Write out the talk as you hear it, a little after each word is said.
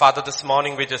Father, this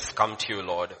morning we just come to you,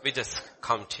 Lord. We just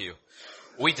come to you.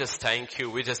 We just thank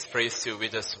you. We just praise you. We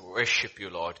just worship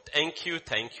you, Lord. Thank you,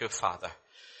 Father.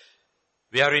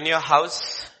 We are in your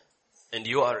house and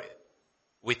you are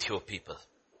with your people.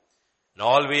 And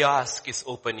all we ask is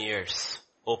open ears,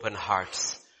 open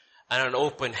hearts, and an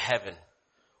open heaven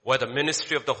where the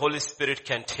ministry of the Holy Spirit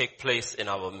can take place in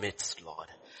our midst, Lord.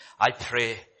 I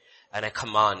pray and I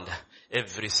command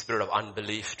every spirit of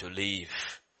unbelief to leave.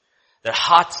 Their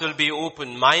hearts will be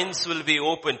open, minds will be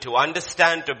open to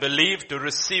understand, to believe, to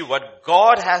receive what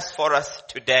God has for us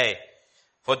today,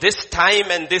 for this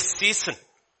time and this season.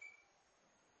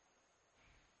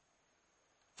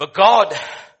 For God,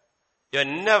 you're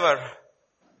never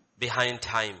behind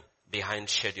time, behind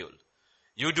schedule.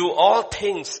 You do all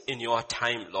things in your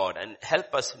time, Lord, and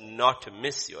help us not to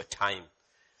miss your time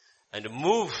and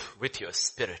move with your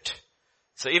Spirit.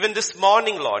 So even this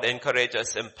morning, Lord, encourage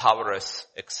us, empower us,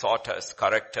 exhort us,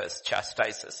 correct us,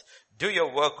 chastise us. Do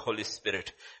your work, Holy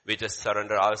Spirit. We just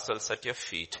surrender ourselves at your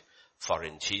feet. For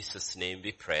in Jesus' name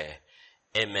we pray.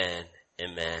 Amen,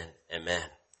 amen, amen.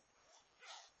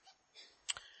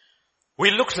 We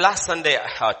looked last Sunday,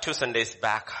 2 Sundays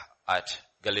back at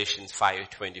Galatians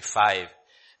 5:25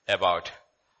 about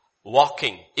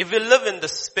walking. If we live in the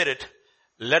Spirit,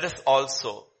 let us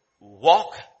also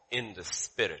walk in the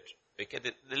Spirit. Okay,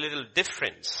 the little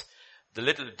difference,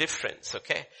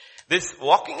 okay? This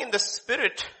walking in the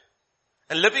Spirit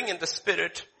and living in the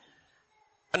Spirit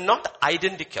are not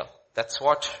identical. That's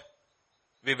what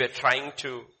we were trying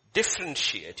to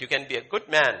differentiate. You can be a good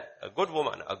man, a good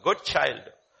woman, a good child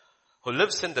who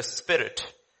lives in the Spirit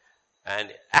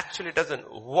and actually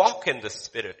doesn't walk in the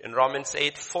Spirit. In Romans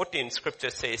 8:14,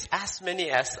 scripture says, as many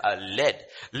as are led.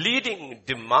 Leading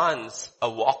demands a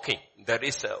walking. There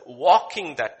is a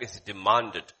walking that is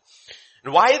demanded.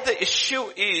 And why the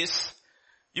issue is,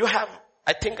 you have,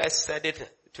 I think I said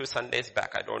it 2 Sundays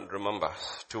back, I don't remember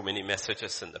too many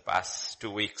messages in the past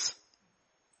 2 weeks.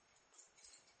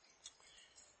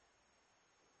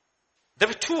 There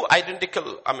were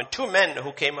two men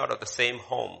who came out of the same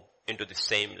home into the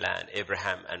same land,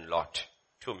 Abraham and Lot.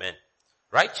 2 men.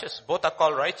 Righteous, both are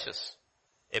called righteous.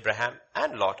 Abraham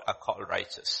and Lot are called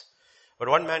righteous. But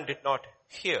one man did not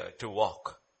hear to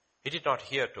walk. He did not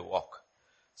hear to walk.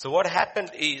 So what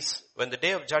happened is, when the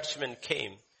day of judgment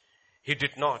came, he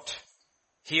did not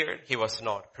hear, he was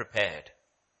not prepared.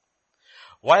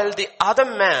 While the other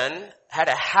man had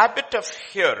a habit of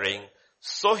hearing,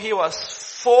 so he was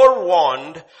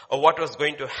forewarned of what was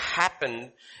going to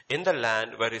happen in the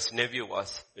land where his nephew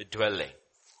was dwelling.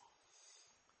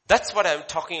 That's what I'm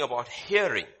talking about,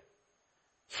 hearing.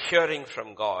 Hearing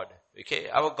from God. Okay,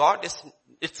 our God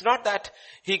it's not that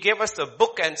he gave us a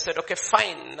book and said, okay,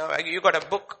 fine, now you got a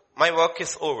book, my work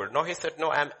is over. No, he said, no,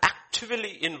 I'm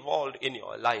actively involved in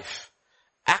your life.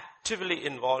 Actively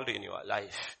involved in your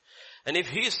life. And if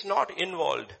he is not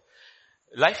involved,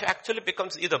 life actually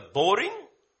becomes either boring,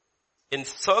 in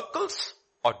circles,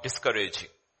 or discouraging.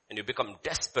 And you become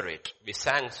desperate. We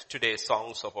sang today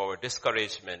songs of our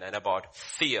discouragement and about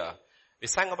fear. We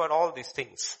sang about all these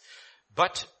things.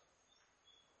 But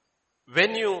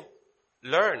when you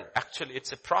learn, actually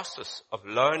it's a process of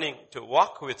learning to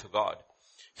walk with God,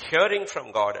 hearing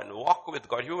from God and walk with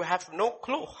God. You have no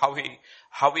clue how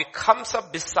he comes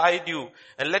up beside you.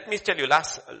 And let me tell you,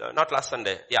 last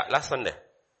Sunday.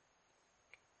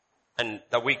 And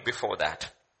the week before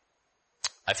that,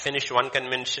 I finished one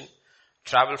convention,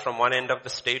 traveled from one end of the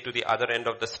state to the other end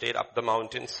of the state, up the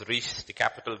mountains, reached the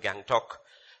capital, Gangtok,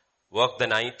 worked the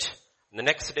night. And the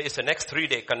next day is the next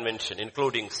 3-day convention,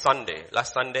 including Sunday.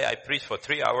 Last Sunday I preached for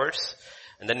 3 hours,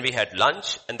 and then we had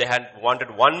lunch, and they had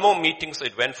wanted one more meeting, so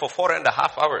it went for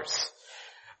 4.5 hours.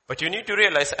 But you need to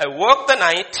realize, I worked the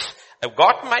night, I've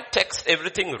got my text,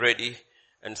 everything ready,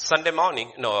 and Sunday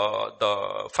morning,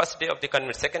 the first day of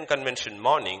the second convention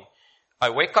morning, I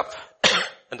wake up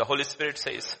and the Holy Spirit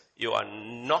says, you are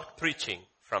not preaching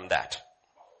from that.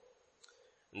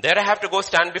 And there I have to go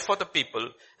stand before the people,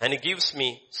 and he gives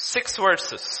me 6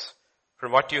 verses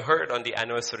from what you heard on the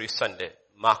anniversary Sunday.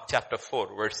 Mark chapter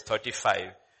 4 verse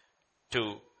 35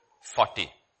 to 40.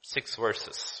 6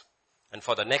 verses. And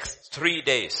for the next 3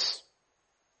 days,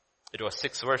 it was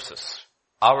 6 verses.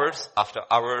 Hours after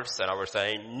hours and hours. And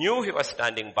I knew he was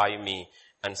standing by me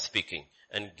and speaking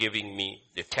and giving me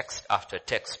the text after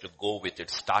text to go with it,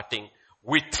 starting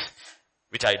with,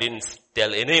 which I didn't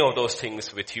tell any of those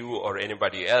things with you or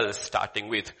anybody else, starting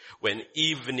with, when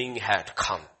evening had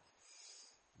come,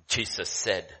 Jesus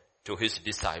said, to his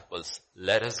disciples,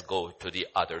 let us go to the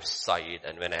other side.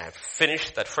 And when I had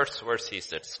finished that first verse, he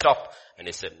said, stop. And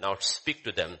he said, now speak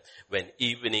to them when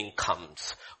evening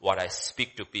comes. What I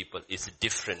speak to people is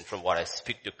different from what I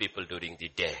speak to people during the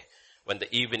day. When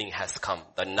the evening has come,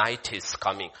 the night is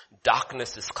coming,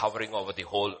 darkness is covering over the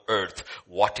whole earth.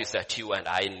 What is that you and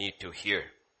I need to hear?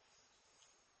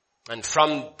 And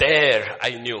from there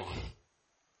I knew.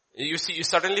 You see, you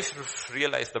suddenly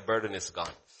realize the burden is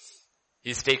gone.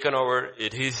 He's taken over.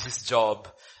 It is his job.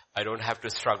 I don't have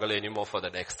to struggle anymore for the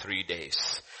next 3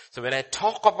 days. So when I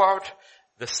talk about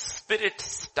the Spirit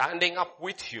standing up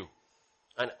with you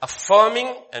and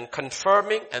affirming and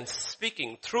confirming and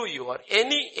speaking through you, or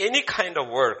any kind of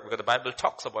work, because the Bible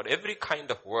talks about every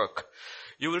kind of work,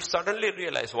 you will suddenly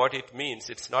realize what it means.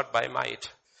 It's not by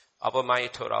our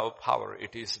might or our power.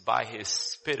 It is by his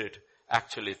Spirit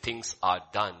actually things are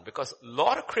done. Because a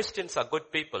lot of Christians are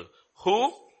good people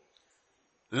who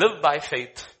live by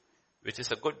faith, which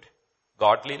is a good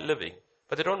godly living,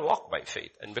 but they don't walk by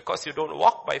faith. And because you don't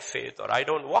walk by faith, or I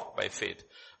don't walk by faith,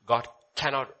 God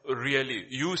cannot really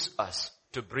use us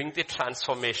to bring the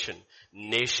transformation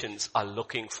nations are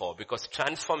looking for. Because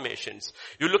transformations,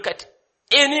 you look at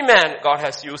any man God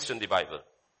has used in the Bible,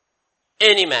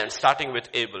 any man, starting with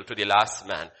Abel to the last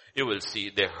man, you will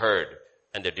see they heard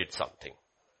and they did something.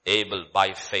 Abel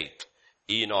by faith.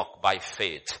 Enoch by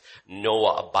faith.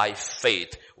 Noah by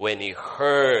faith. When he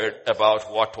heard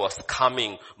about what was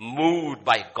coming, moved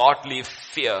by godly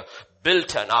fear,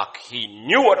 built an ark. He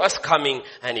knew what was coming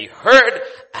and he heard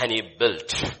and he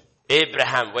built.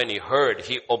 Abraham, when he heard,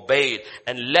 he obeyed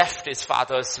and left his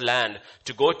father's land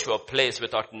to go to a place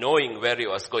without knowing where he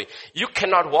was going. You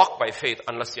cannot walk by faith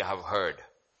unless you have heard.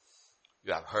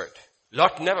 You have heard.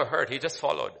 Lot never heard. He just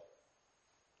followed.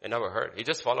 He never heard. He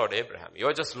just followed Abraham. He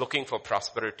was just looking for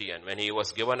prosperity, and when he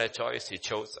was given a choice, he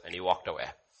chose and he walked away.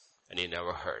 And he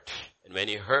never heard. And when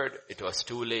he heard, it was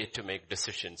too late to make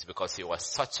decisions because he was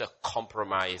such a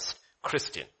compromised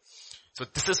Christian. So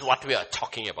this is what we are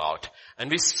talking about. And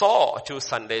we saw 2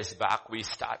 Sundays back, we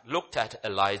looked at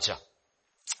Elijah.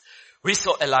 We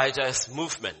saw Elijah's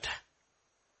movement.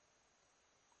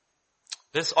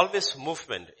 There's always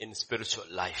movement in spiritual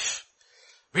life.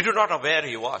 We do not know where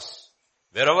he was.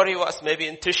 Wherever he was, maybe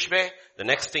in Tishbe, the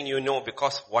next thing you know,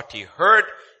 because what he heard,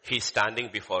 he's standing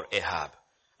before Ahab.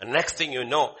 And next thing you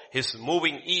know, he's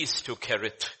moving east to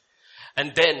Kerith.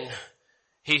 And then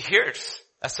he hears,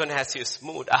 as soon as he is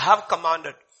moved, I have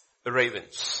commanded the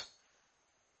ravens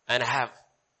and I have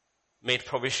made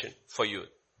provision for you.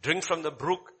 Drink from the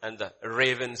brook and the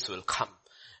ravens will come.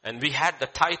 And we had the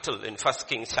title in 1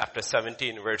 Kings chapter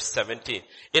 17, verse 17.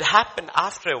 It happened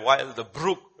after a while, the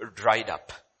brook dried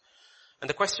up. And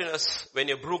the question is, when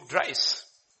your brook dries,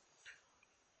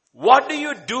 what do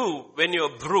you do when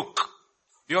your brook,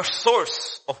 your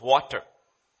source of water,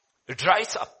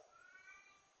 dries up?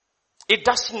 It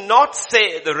does not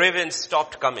say the ravens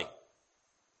stopped coming.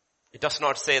 It does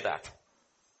not say that.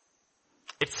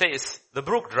 It says the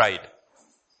brook dried.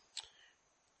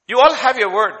 You all have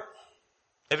your word.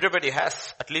 Everybody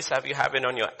has. At least you have it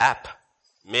on your app.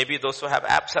 Maybe those who have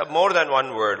apps have more than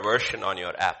one word version on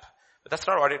your app. But that's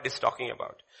not what it is talking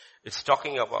about. It's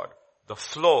talking about the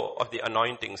flow of the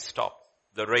anointing stopped.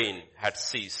 The rain had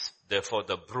ceased. Therefore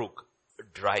the brook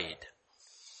dried.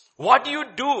 What do you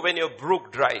do when your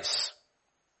brook dries?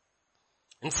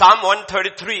 In Psalm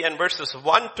 133 and verses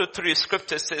 1 to 3,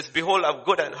 scripture says, behold how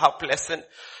good and how pleasant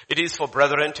it is for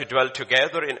brethren to dwell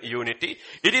together in unity.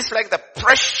 It is like the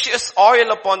precious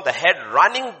oil upon the head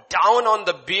running down on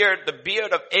the beard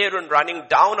of Aaron running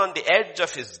down on the edge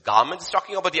of his garment. It's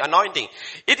talking about the anointing.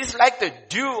 It is like the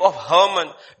dew of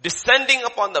Hermon descending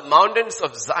upon the mountains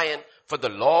of Zion, for the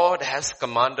Lord has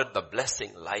commanded the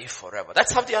blessing, life forever.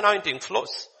 That's how the anointing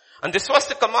flows. And this was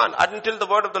the command, until the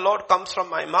word of the Lord comes from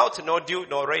my mouth, no dew,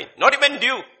 no rain. Not even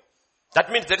dew.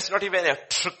 That means there is not even a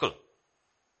trickle.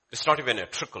 It's not even a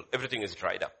trickle. Everything is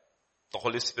dried up. The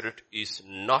Holy Spirit is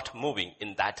not moving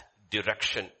in that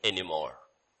direction anymore.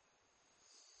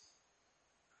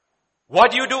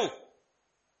 What do you do?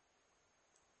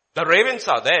 The ravens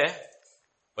are there,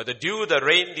 but the dew, the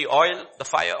rain, the oil, the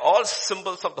fire, all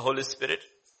symbols of the Holy Spirit.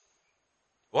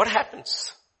 What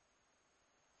happens?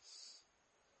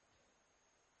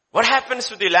 What happens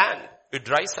to the land? It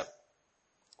dries up.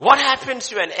 What happens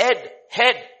to an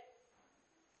head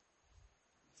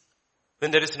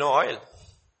when there is no oil?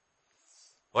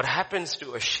 What happens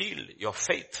to a shield, your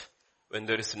faith, when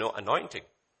there is no anointing?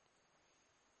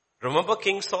 Remember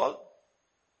King Saul?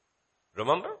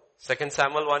 Remember? 2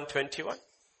 Samuel 1:21.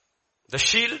 The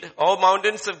shield, O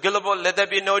mountains of Gilboa, let there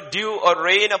be no dew or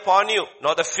rain upon you,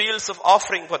 nor the fields of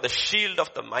offering, for the shield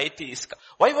of the mighty is.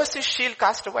 Why was his shield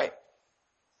cast away?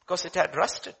 Because it had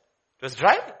rusted. It was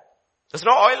dry. There's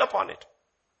no oil upon it.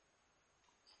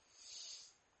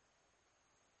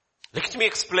 Let me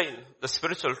explain the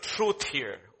spiritual truth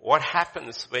here. What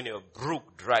happens when your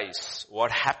brook dries?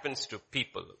 What happens to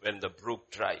people when the brook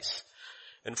dries?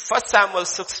 In 1 Samuel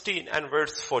 16 and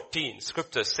verse 14,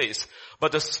 scripture says,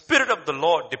 but the Spirit of the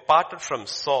Lord departed from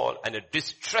Saul, and a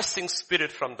distressing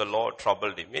spirit from the Lord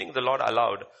troubled him. Meaning the Lord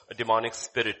allowed a demonic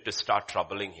spirit to start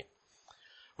troubling him.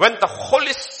 When the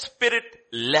Holy Spirit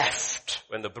left,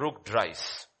 when the brook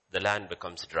dries, the land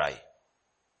becomes dry.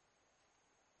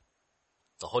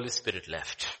 The Holy Spirit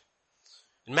left.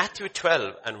 In Matthew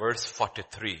 12 and verse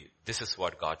 43, this is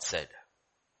what God said.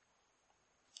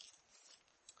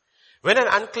 When an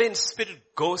unclean spirit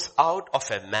goes out of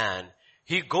a man,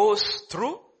 he goes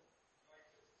through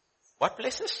what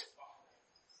places?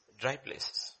 Dry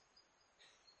places.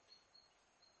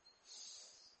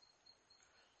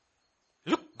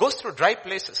 Look, goes through dry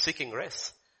places seeking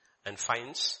rest and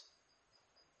finds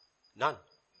none.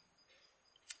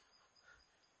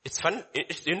 It's fun,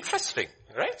 it's interesting,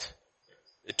 right?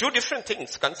 Two different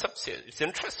things, concepts here. It's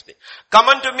interesting. Come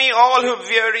unto me all who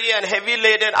weary and heavy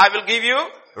laden, I will give you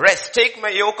rest. Take my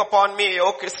yoke upon me,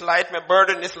 yoke is light, my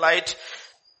burden is light.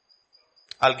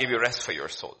 I'll give you rest for your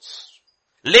souls.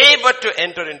 Labor to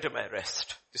enter into my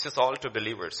rest. This is all to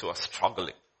believers who are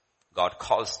struggling. God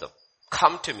calls them,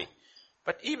 come to me.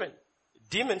 But even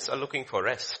demons are looking for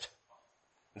rest.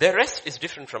 Their rest is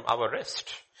different from our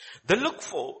rest. They look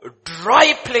for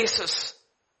dry places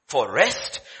for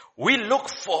rest. We look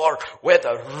for where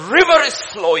the river is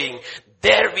flowing.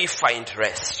 There we find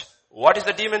rest. What is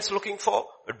the demons looking for?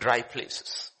 Dry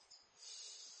places.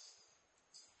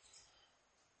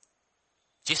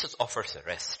 Jesus offers a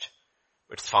rest.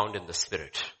 It's found in the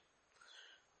Spirit.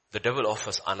 The devil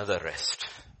offers another rest.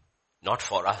 Not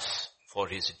for us, for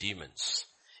his demons.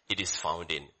 It is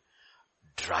found in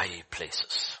dry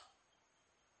places.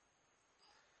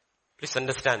 Please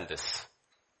understand this.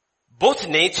 Both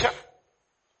nature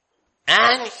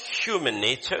and human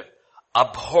nature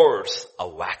abhors a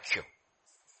vacuum.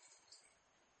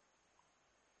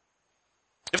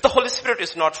 If the Holy Spirit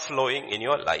is not flowing in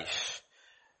your life,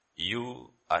 you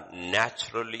are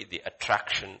naturally the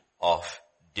attraction of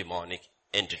demonic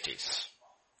entities.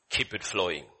 Keep it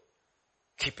flowing.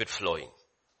 Keep it flowing.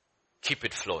 Keep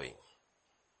it flowing.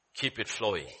 Keep it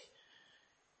flowing.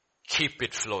 Keep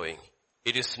it flowing.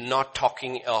 It is not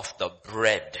talking of the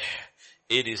bread.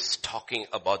 It is talking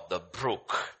about the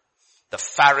brook. The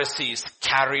Pharisees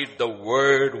carried the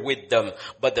word with them,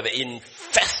 but they were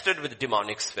infested with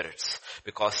demonic spirits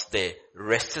because they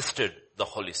resisted the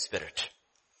Holy Spirit.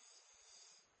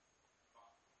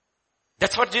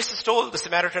 That's what Jesus told the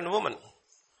Samaritan woman.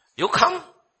 You come,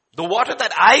 the water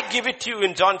that I give it to you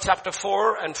in John chapter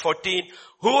 4 and 14,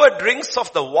 whoever drinks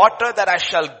of the water that I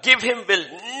shall give him will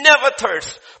never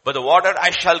thirst, but the water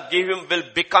I shall give him will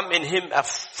become in him a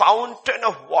fountain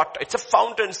of water. It's a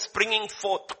fountain springing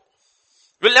forth.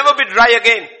 Will never be dry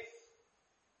again.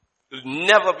 Will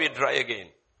never be dry again.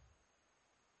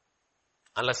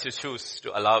 Unless you choose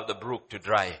to allow the brook to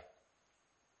dry. There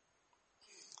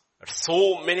are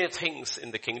so many things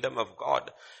in the kingdom of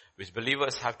God which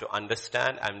believers have to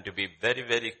understand and to be very,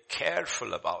 very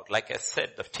careful about. Like I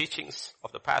said, the teachings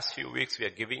of the past few weeks we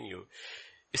are giving you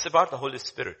is about the Holy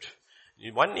Spirit.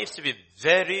 One needs to be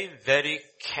very, very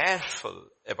careful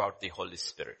about the Holy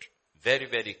Spirit. Very,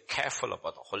 very careful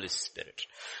about the Holy Spirit.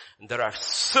 And there are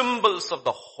symbols of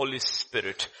the Holy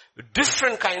Spirit,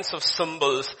 different kinds of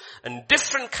symbols and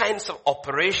different kinds of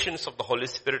operations of the Holy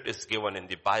Spirit is given in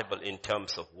the Bible in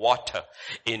terms of water,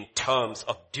 in terms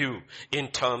of dew, in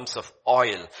terms of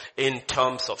oil, in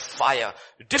terms of fire.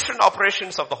 Different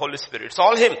operations of the Holy Spirit. It's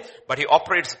all Him, but He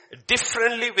operates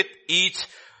differently with each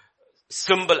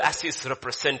symbol as He is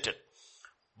represented.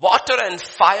 Water and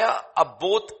fire are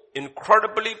both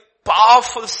incredibly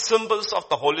powerful symbols of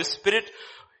the Holy Spirit.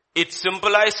 It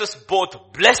symbolizes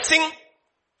both blessing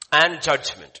and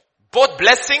judgment. Both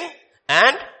blessing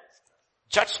and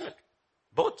judgment.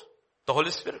 Both. The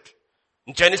Holy Spirit.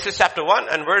 In Genesis chapter 1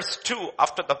 and verse 2,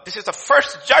 this is the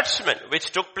first judgment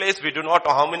which took place. We do not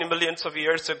know how many millions of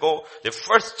years ago. The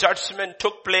first judgment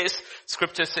took place.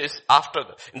 Scripture says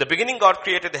in the beginning God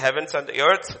created the heavens and the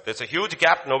earth. There's a huge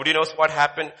gap. Nobody knows what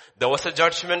happened. There was a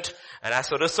judgment. And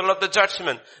as a result of the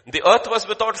judgment, the earth was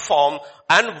without form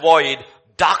and void.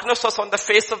 Darkness was on the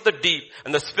face of the deep.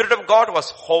 And the Spirit of God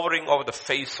was hovering over the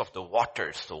face of the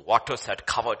waters. The waters had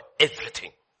covered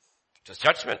everything. It was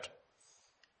judgment.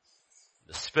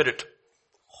 The Spirit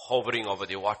hovering over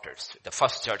the waters. The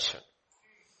first judgment.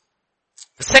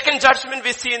 The second judgment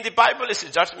we see in the Bible is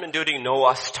a judgment during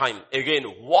Noah's time. Again,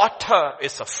 water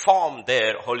is a form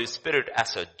there, Holy Spirit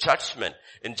as a judgment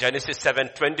in Genesis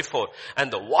 7:24.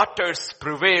 And the waters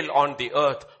prevail on the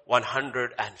earth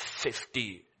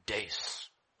 150 days.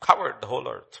 Covered the whole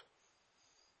earth.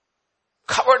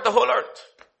 Covered the whole earth.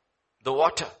 The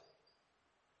water.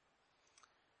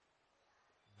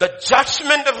 The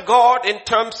judgment of God in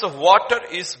terms of water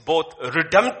is both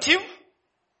redemptive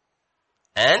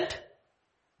and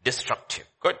destructive.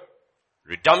 Good.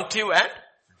 Redemptive and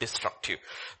destructive.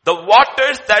 The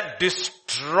waters that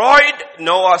destroyed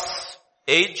Noah's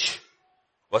age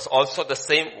was also the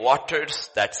same waters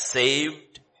that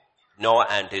saved Noah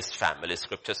and his family.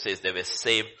 Scripture says they were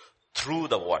saved through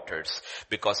the waters.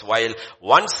 Because while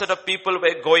one set of people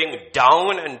were going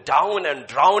down and down and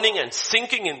drowning and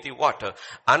sinking in the water,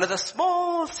 another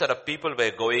small set of people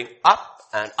were going up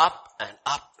and up and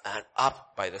up and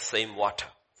up by the same water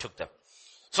took them.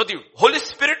 So the Holy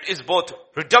Spirit is both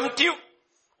redemptive,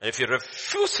 and if you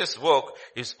refuse His work,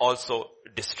 is also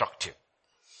destructive.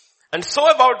 And so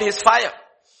about His fire.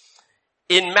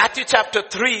 In Matthew chapter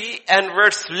 3 and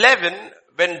verse 11,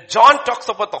 when John talks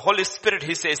about the Holy Spirit,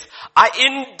 he says, I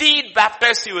indeed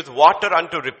baptize you with water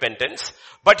unto repentance,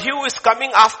 but he who is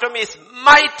coming after me is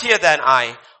mightier than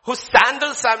I, whose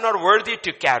sandals I am not worthy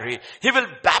to carry. He will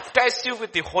baptize you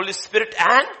with the Holy Spirit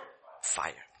and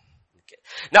fire.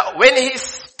 Now, when he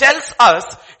tells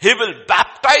us he will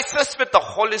baptize us with the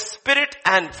Holy Spirit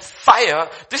and fire,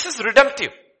 this is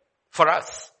redemptive for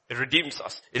us. It redeems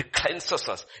us. It cleanses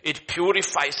us. It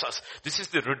purifies us. This is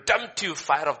the redemptive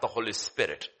fire of the Holy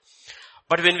Spirit.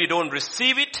 But when we don't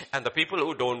receive it, and the people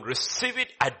who don't receive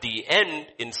it at the end,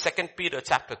 in 2 Peter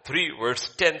chapter 3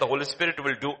 verse 10, the Holy Spirit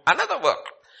will do another work.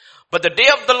 But the day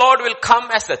of the Lord will come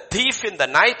as a thief in the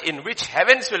night, in which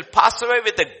heavens will pass away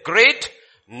with a great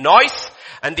noise,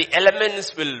 and the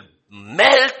elements will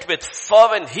melt with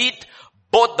fervent heat.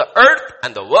 Both the earth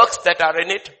and the works that are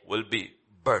in it will be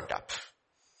burned up.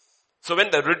 So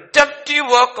when the redemptive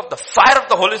work of the fire of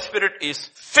the Holy Spirit is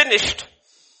finished,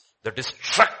 the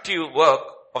destructive work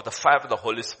of the fire of the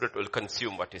Holy Spirit will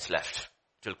consume what is left.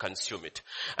 It will consume it.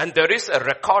 And there is a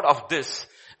record of this,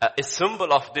 a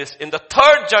symbol of this in the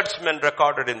third judgment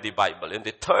recorded in the Bible. In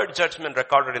the third judgment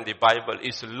recorded in the Bible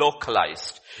is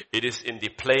localized. It is in the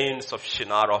plains of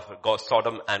Shinar of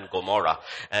Sodom and Gomorrah.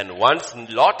 And once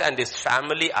Lot and his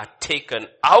family are taken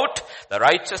out, the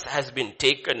righteous has been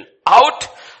taken out,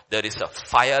 there is a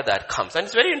fire that comes. And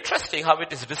it's very interesting how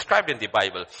it is described in the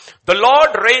Bible. The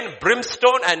Lord rained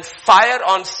brimstone and fire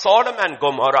on Sodom and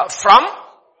Gomorrah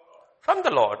from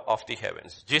the Lord of the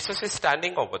heavens. Jesus is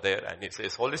standing over there and he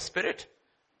says, Holy Spirit,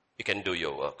 you can do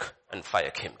your work. And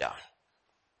fire came down.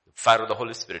 The fire of the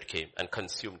Holy Spirit came and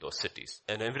consumed those cities.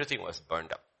 And everything was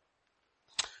burned up.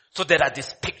 So there are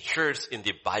these pictures in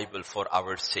the Bible for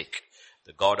our sake.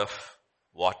 The God of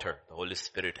water, the Holy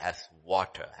Spirit has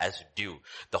water, has dew.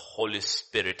 The Holy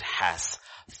Spirit has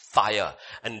fire.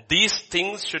 And these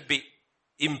things should be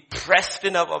impressed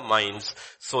in our minds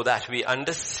so that we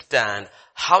understand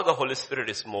how the Holy Spirit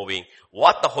is moving,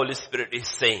 what the Holy Spirit is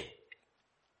saying.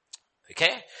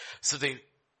 Okay? So the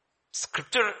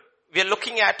scripture we are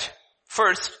looking at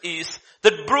first is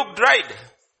that brook dried.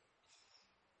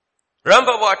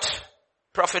 Remember what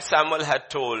Prophet Samuel had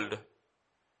told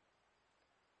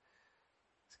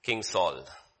King Saul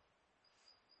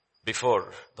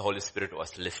before the Holy Spirit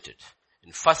was lifted.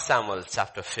 In 1 Samuel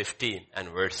chapter 15 and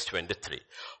verse 23.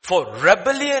 For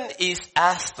rebellion is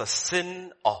as the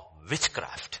sin of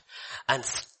witchcraft, and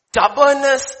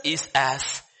stubbornness is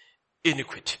as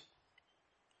iniquity.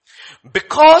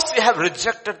 Because we have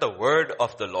rejected the word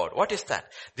of the Lord. What is that?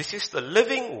 This is the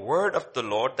living word of the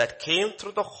Lord that came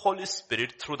through the Holy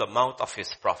Spirit through the mouth of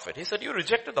his prophet. He said, you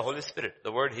rejected the Holy Spirit,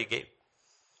 the word he gave.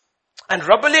 And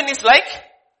rebellion is like,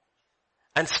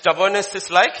 and stubbornness is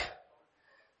like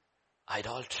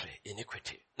idolatry,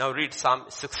 iniquity. Now read Psalm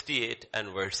 68 and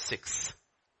verse 6.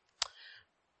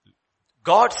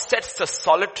 God sets the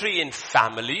solitary in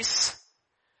families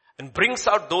and brings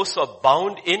out those who are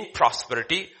bound in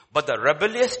prosperity, but the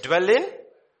rebellious dwell in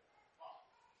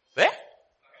where?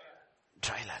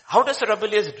 Dry land. How does the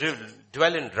rebellious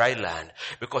dwell in dry land?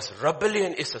 Because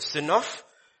rebellion is a sin of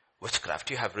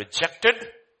witchcraft. You have rejected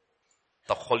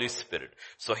the Holy Spirit.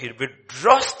 So he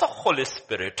withdraws the Holy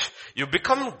Spirit. You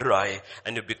become dry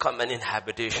and you become an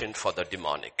inhabitation for the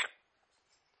demonic.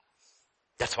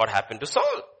 That's what happened to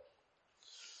Saul.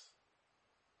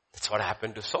 That's what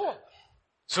happened to Saul.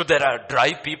 So there are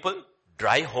dry people,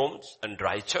 dry homes, and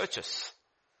dry churches.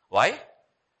 Why?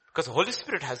 Because the Holy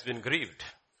Spirit has been grieved.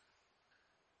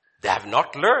 They have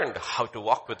not learned how to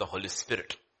walk with the Holy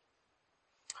Spirit.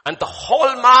 And the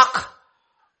hallmark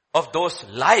of those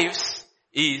lives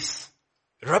is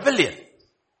rebellion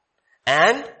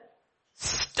and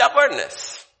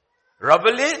stubbornness.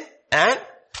 Rebellion and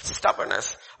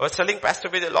stubbornness. I was telling Pastor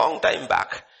Vijay a long time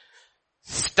back.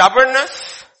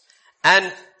 Stubbornness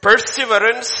and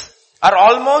perseverance are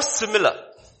almost similar.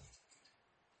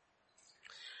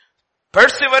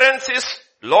 Perseverance is,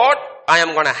 Lord, I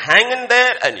am going to hang in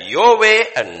there and your way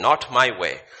and not my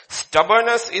way.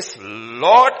 Stubbornness is,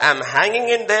 Lord, I am hanging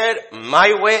in there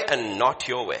my way and not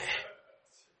your way.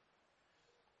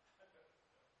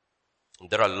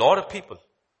 There are a lot of people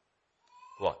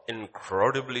who are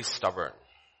incredibly stubborn.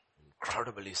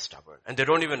 Incredibly stubborn. And they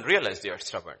don't even realize they are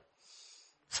stubborn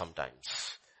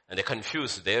sometimes. And they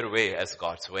confuse their way as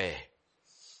God's way.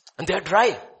 And they are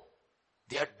dry.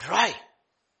 They are dry.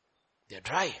 They are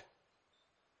dry.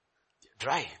 They are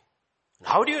dry. And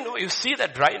how do you know? You see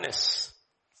that dryness.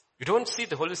 You don't see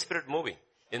the Holy Spirit moving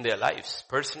in their lives,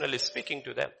 personally speaking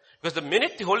to them. Because the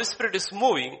minute the Holy Spirit is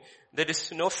moving, there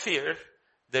is no fear,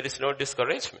 there is no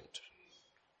discouragement.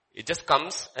 It just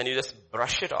comes and you just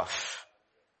brush it off.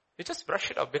 You just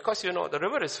brush it off because you know the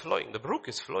river is flowing, the brook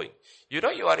is flowing. You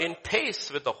know you are in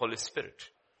pace with the Holy Spirit.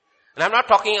 And I'm not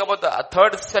talking about the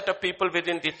third set of people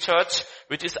within the church,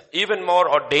 which is even more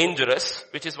or dangerous,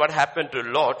 which is what happened to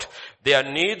Lot. They are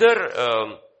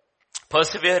neither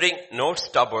persevering nor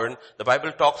stubborn. The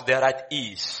Bible talks they are at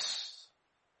ease.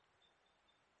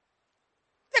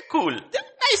 They're cool. They're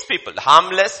nice people.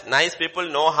 Harmless, nice people,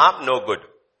 no harm, no good.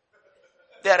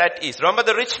 They are at ease. Remember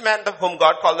the rich man whom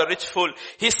God called the rich fool?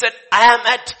 He said, I am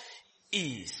at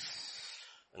ease.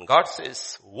 And God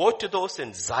says, woe to those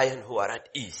in Zion who are at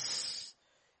ease.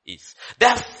 Ease. They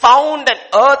have found an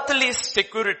earthly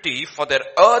security for their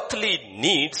earthly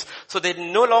needs, so they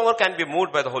no longer can be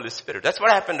moved by the Holy Spirit. That's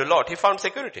what happened to Lot. He found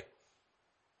security.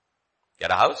 He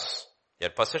had a house, he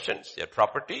had possessions, he had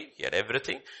property, he had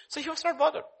everything. So he was not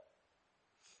bothered.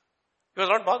 He was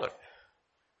not bothered.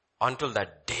 Until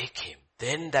that day came.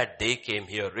 Then that day came,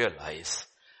 he realized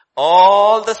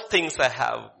all the things I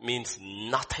have means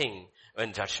nothing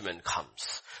when judgment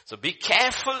comes. So be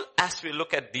careful as we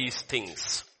look at these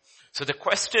things. So the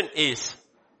question is,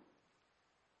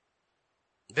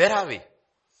 where are we?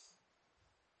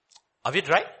 Are we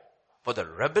dry? For the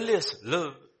rebellious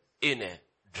live in a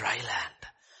dry land.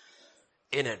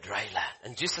 In a dry land.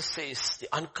 And Jesus says the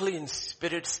unclean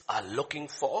spirits are looking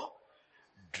for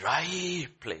dry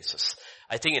places.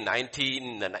 I think in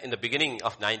the beginning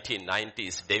of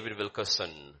 1990s, David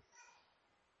Wilkerson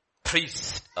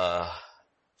preached a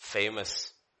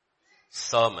famous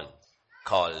sermon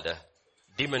called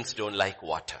Demons Don't Like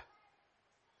Water.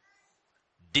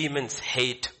 Demons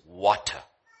hate water.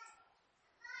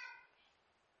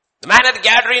 The man at the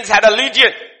Gadarenes had a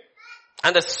legion,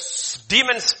 and the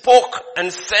demon spoke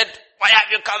and said, why have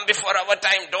you come before our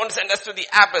time? Don't send us to the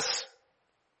abyss.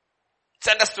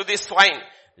 Send us to this swine.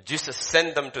 Jesus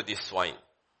sent them to this swine.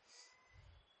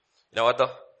 You know what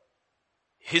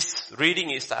his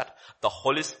reading is that the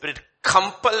Holy Spirit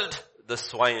compelled the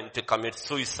swine to commit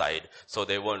suicide so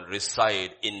they won't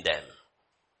reside in them.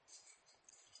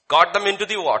 Got them into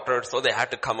the water so they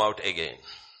had to come out again.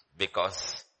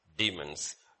 Because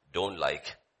demons don't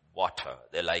like water.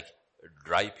 They like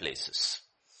dry places.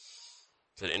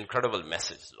 It's an incredible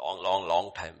message.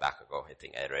 Long time back ago, I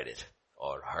think I read it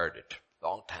or heard it.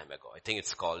 Long time ago. I think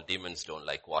it's called Demons Don't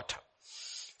Like Water.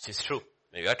 It's true.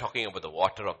 We are talking about the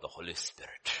water of the Holy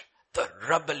Spirit. The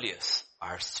rebellious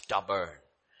are stubborn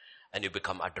and you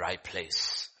become a dry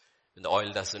place. When the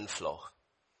oil doesn't flow,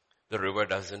 the river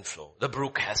doesn't flow, the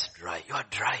brook has dry. You are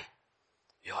dry.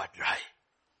 You are dry.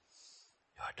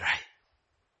 You are dry.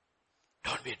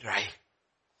 Don't be dry.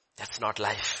 That's not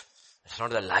life. That's not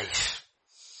the life.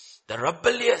 The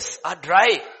rebellious are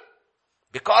dry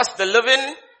because they live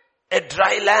in a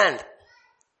dry land.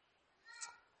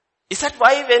 Is that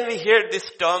why when we hear these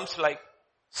terms like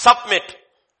submit,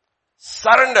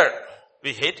 surrender,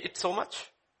 we hate it so much?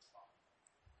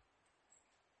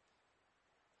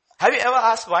 Have you ever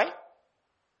asked why?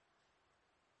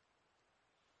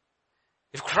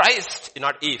 If Christ,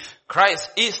 not if, Christ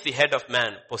is the head of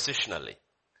man positionally.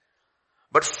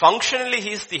 But functionally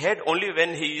he is the head only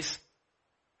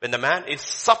when the man is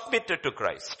submitted to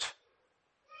Christ.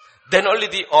 Then only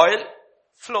the oil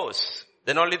flows.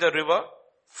 Then only the river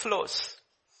flows.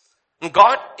 And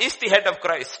God is the head of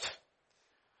Christ.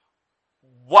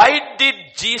 Why did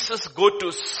Jesus go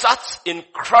to such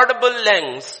incredible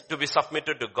lengths to be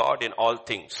submitted to God in all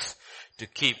things? To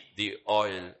keep the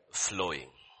oil flowing.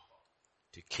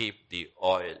 To keep the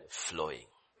oil flowing.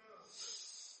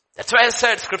 That's why I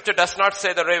said scripture does not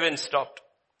say the raven stopped.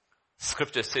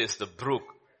 Scripture says the brook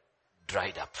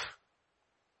dried up.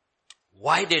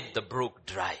 Why did the brook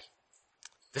dry?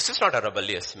 This is not a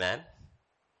rebellious man.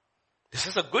 This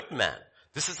is a good man.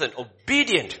 This is an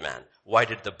obedient man. Why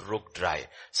did the brook dry?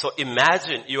 So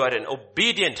imagine you are an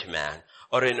obedient man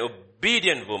or an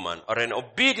obedient woman or an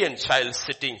obedient child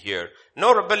sitting here.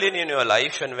 No rebellion in your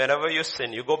life, and whenever you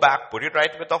sin, you go back, put it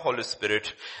right with the Holy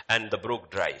Spirit, and the brook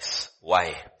dries.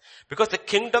 Why? Because the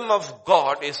kingdom of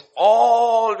God is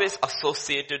always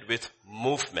associated with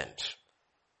movement.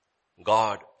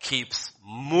 God keeps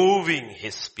moving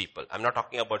his people. I'm not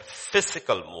talking about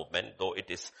physical movement, though it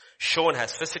is shown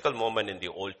as physical movement in the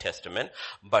Old Testament,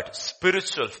 but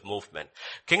spiritual movement.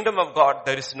 Kingdom of God,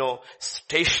 there is no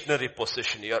stationary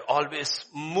position. You are always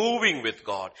moving with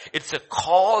God. It's a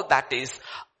call that is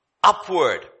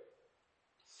upward.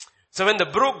 So when the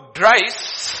brook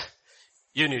dries,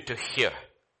 you need to hear.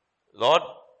 Lord,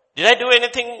 did I do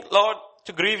anything, Lord,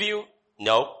 to grieve you?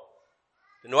 No.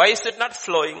 Then why is it not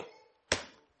flowing?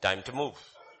 Time to move.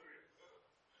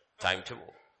 Time to move.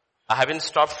 I haven't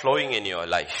stopped flowing in your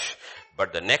life,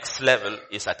 but the next level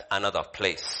is at another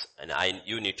place, and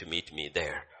you need to meet me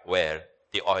there, where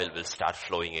the oil will start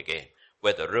flowing again,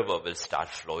 where the river will start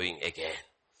flowing again.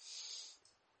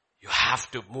 You have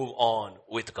to move on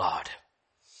with God.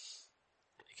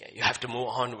 Okay, you have to move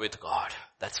on with God.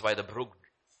 That's why the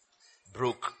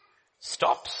brook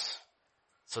stops,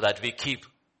 so that we keep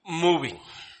moving.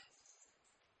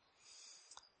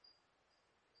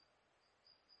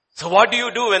 So what do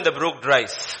you do when the brook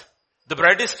dries? The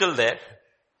bread is still there.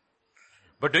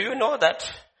 But do you know that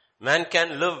man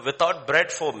can live without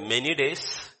bread for many days,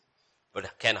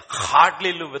 but can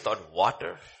hardly live without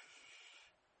water?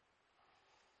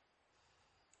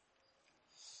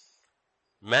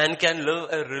 Man can live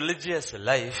a religious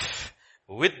life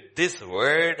with this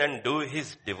word and do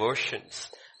his devotions,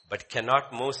 but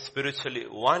cannot move spiritually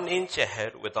 1 inch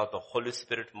ahead without the Holy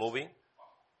Spirit moving.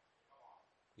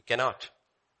 You cannot.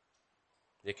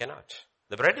 You cannot.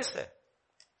 The bread is there.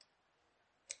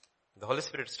 The Holy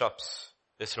Spirit stops.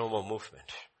 There's no more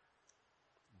movement.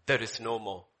 There is no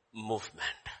more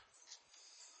movement.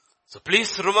 So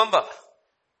please remember,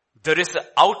 there is an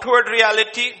outward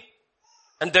reality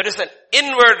and there is an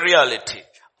inward reality.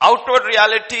 Outward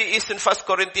reality is in 1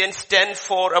 Corinthians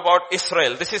 10:4 about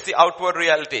Israel. This is the outward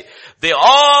reality. They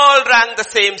all drank the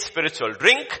same spiritual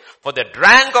drink, for they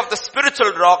drank of the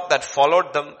spiritual rock that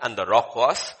followed them, and the rock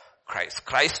was Christ.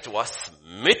 Christ was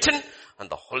smitten, and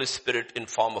the Holy Spirit in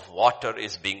form of water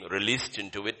is being released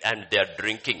into it, and they are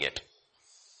drinking it.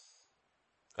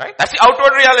 Right? That's the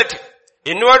outward reality.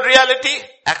 Inward reality,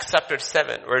 Acts chapter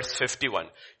 7, verse 51.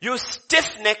 You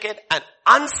stiff-necked and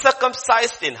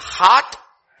uncircumcised in heart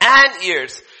and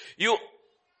ears, you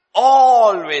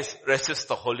always resist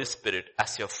the Holy Spirit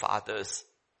as your fathers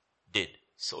did.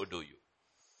 So do you.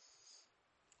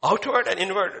 Outward and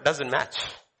inward doesn't match.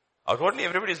 Outwardly,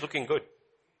 everybody is looking good.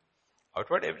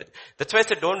 Outward, everything. That's why I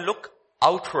said don't look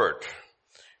outward.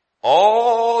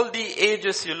 All the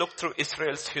ages you look through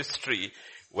Israel's history,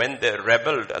 when they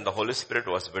rebelled and the Holy Spirit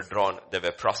was withdrawn, they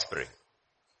were prospering.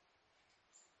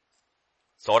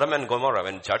 Sodom and Gomorrah,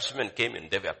 when judgment came in,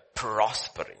 they were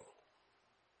prospering.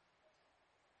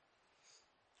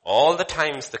 All the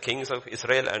times the kings of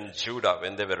Israel and Judah,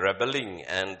 when they were rebelling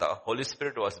and the Holy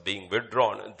Spirit was being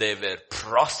withdrawn, they were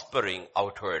prospering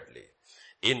outwardly.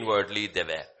 Inwardly, they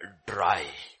were dry.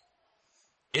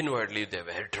 Inwardly, they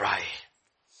were dry.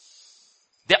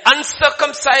 They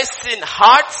uncircumcised in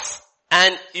hearts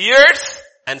and ears,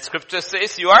 and scripture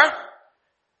says you are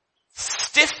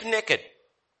stiff-necked.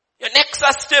 Your necks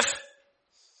are stiff.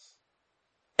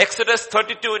 Exodus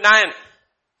 32:9.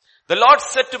 The Lord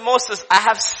said to Moses, I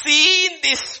have seen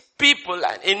these people,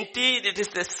 and indeed it is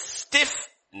the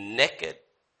stiff-necked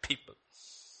people.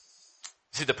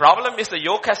 See, the problem is the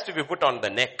yoke has to be put on the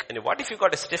neck. And what if you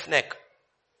got a stiff neck?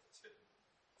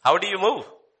 How do you move?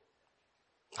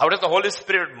 How does the Holy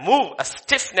Spirit move a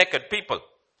stiff-necked people?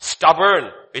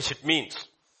 Stubborn, which it means.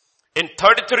 In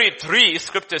 33:3,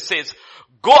 scripture says,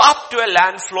 go up to a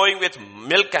land flowing with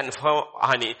milk and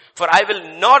honey, for I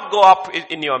will not go up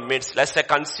in your midst, lest I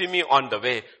consume you on the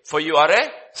way. For you are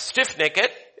a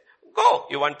stiff-necked. Go.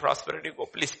 You want prosperity? Go.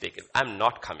 Please take it. I'm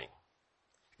not coming.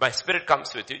 My spirit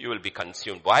comes with you, you will be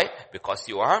consumed. Why? Because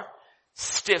you are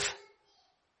stiff-necked.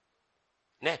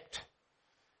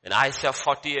 In Isaiah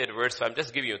 48 verse 5, I'm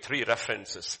just giving you 3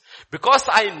 references. Because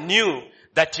I knew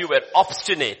that you were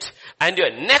obstinate, and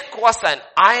your neck was an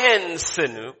iron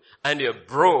sinew, and your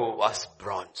brow was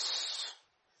bronze.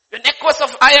 Your neck was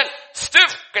of iron,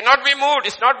 stiff, cannot be moved,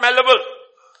 it's not malleable.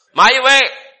 My way.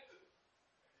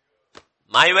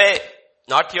 My way,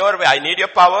 not your way. I need your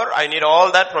power. I need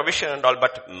all that provision and all,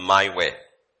 but my way.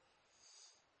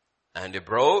 And the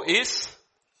brow is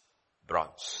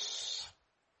bronze.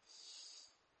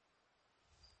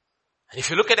 And if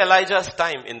you look at Elijah's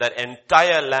time in that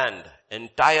entire land,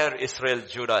 entire Israel,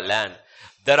 Judah land,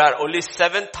 there are only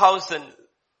 7,000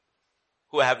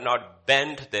 who have not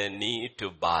bent their knee to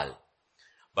Baal.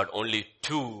 But only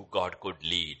 2 God could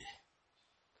lead.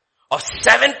 Of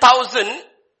 7,000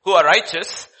 who are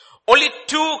righteous, only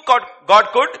 2 God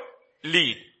could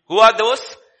lead. Who are those?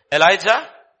 Elijah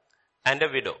and a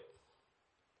widow.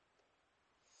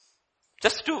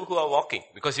 Just 2 who are walking,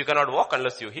 because you cannot walk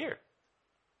unless you hear.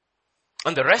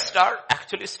 And the rest are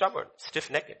actually stubborn,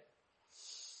 stiff-necked.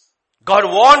 God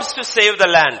wants to save the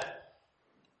land.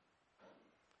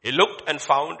 He looked and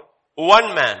found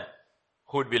one man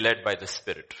who would be led by the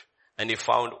Spirit. And he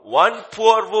found one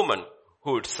poor woman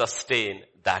who would sustain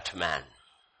that man.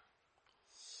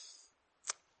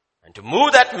 And to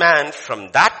move that man from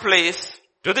that place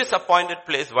to this appointed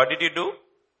place, what did he do?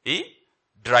 He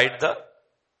dried the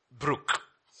brook.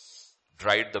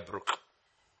 Dried the brook.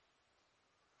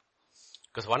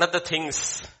 Because one of the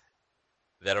things,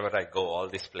 wherever I go, all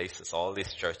these places, all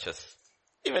these churches,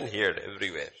 even here,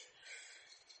 everywhere,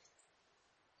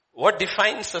 what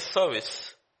defines the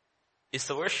service is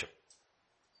the worship.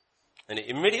 And you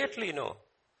immediately know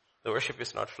the worship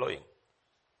is not flowing.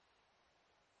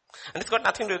 And it's got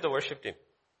nothing to do with the worship team.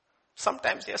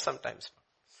 Sometimes yes, sometimes no.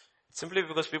 It's simply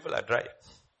because people are dry.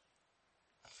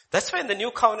 That's why in the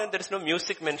new covenant there is no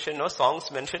music mentioned, no songs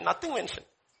mentioned, nothing mentioned.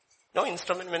 No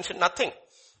instrument mentioned, nothing.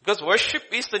 Because worship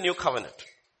is the new covenant.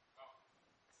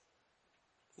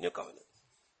 New covenant.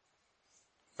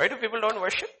 Why do people don't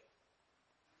worship?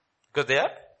 Because they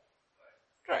are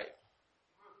dry.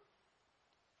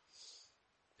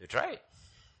 They're dry.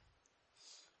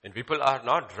 When people are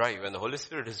not dry, when the Holy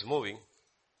Spirit is moving,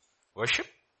 worship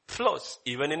flows.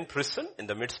 Even in prison, in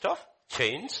the midst of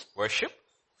chains, worship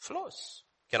flows.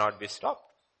 Cannot be stopped.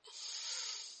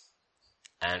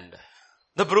 And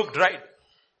the brook dried.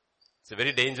 It's a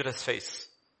very dangerous phase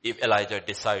if Elijah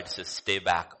decides to stay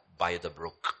back by the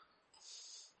brook.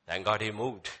 Thank God he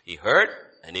moved. He heard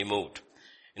and he moved.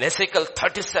 In Ezekiel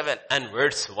 37 and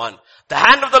verse 1, the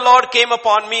hand of the Lord came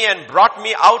upon me and brought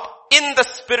me out in the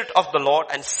spirit of the Lord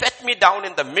and set me down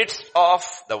in the midst of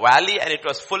the valley, and it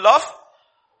was full of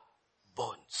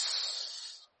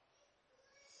bones.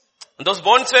 And those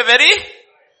bones were very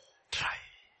dry.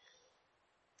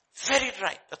 Very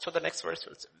dry. That's what the next verse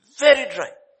will say. Very dry.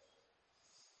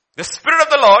 The Spirit of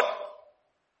the Lord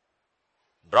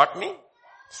brought me,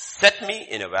 set me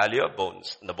in a valley of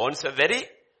bones. And the bones were very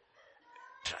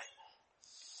dry.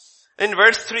 In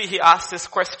verse 3, he asked this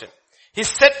question. He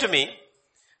said to me,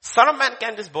 Son of man,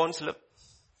 can these bones live?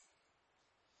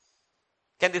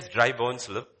 Can these dry bones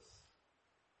live?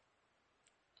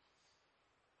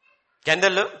 Can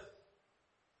they live?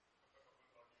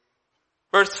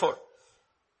 Verse 4.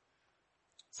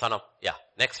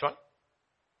 Next one.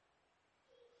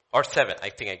 Or 7. I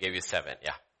think I gave you 7,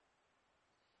 yeah.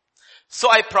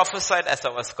 So I prophesied as I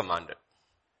was commanded.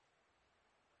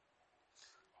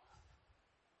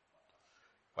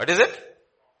 What is it?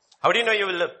 How do you know you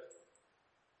will live?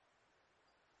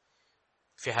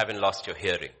 If you haven't lost your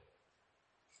hearing.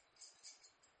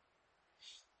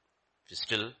 If you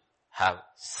still have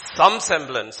some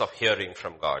semblance of hearing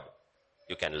from God,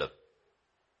 you can live.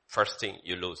 First thing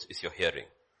you lose is your hearing.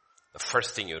 The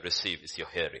first thing you receive is your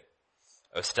hearing.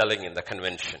 I was telling in the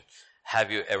convention, have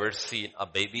you ever seen a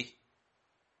baby?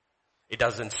 It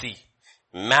doesn't see.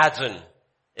 Imagine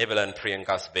Abel and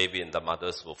Priyanka's baby in the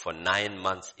mother's womb. For 9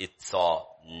 months, it saw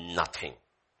nothing.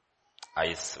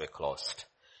 Eyes were closed.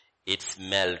 It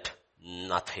smelled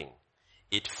nothing.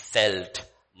 It felt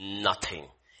nothing.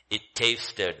 It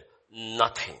tasted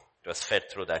nothing. It was fed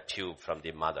through that tube from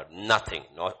the mother. Nothing.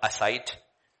 No sight,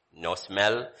 no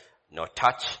smell, no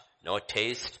touch, no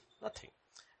taste, nothing.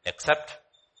 Except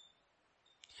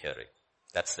hearing.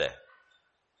 That's there.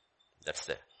 That's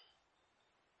there.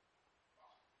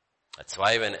 That's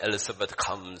why when Elizabeth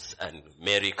comes and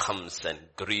Mary comes and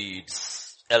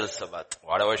greets Elizabeth,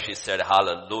 whatever she said,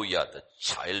 hallelujah, the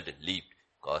child leaped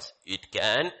because it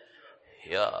can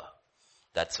hear.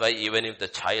 That's why even if the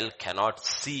child cannot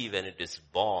see when it is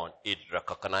born, it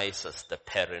recognizes the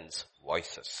parents'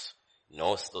 voices.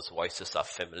 Knows those voices are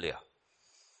familiar.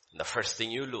 And the first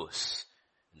thing you lose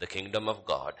in the kingdom of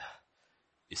God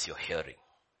is your hearing.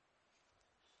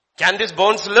 Can these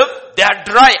bones live? They are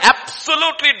dry,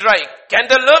 absolutely dry. Can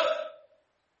they live?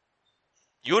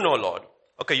 You know, Lord.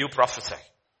 Okay, you prophesy.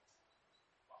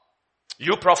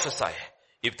 You prophesy.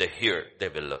 If they hear, they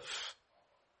will live.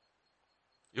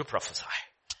 You prophesy.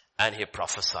 And he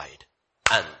prophesied.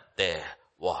 And there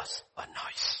was a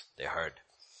noise. They heard.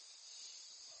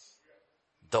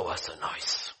 There was a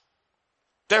noise.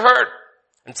 They heard.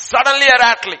 And suddenly a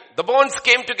rattling. The bones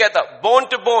came together, bone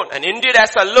to bone. And indeed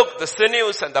as I looked, the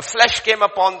sinews and the flesh came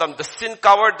upon them. The sin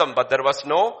covered them, but there was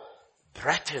no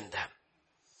breath in them.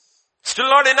 Still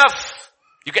not enough.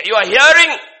 You are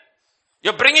hearing.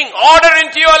 You're bringing order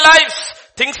into your lives.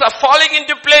 Things are falling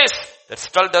into place. That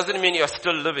still doesn't mean you're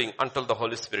still living until the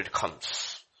Holy Spirit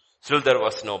comes. Still there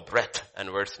was no breath. And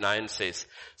verse 9 says,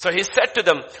 so he said to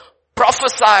them,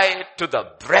 prophesy to the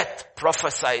breath,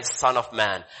 prophesy Son of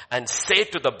Man, and say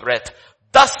to the breath,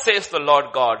 thus says the Lord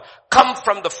God, come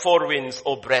from the four winds,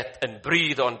 O breath, and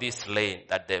breathe on this slain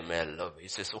that they may live. He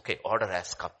says, okay, order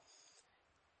has come.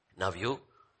 Now you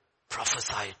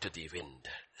prophesy to the wind.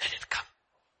 Let it come.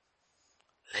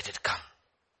 Let it come.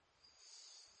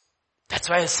 That's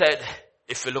why I said,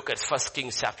 if we look at 1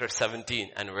 Kings chapter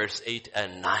 17 and verse 8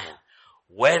 and 9,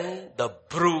 when the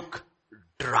brook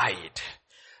dried,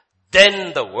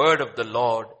 then the word of the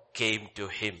Lord came to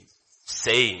him,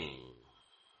 saying,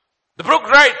 the brook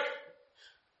dried.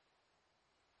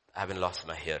 I haven't lost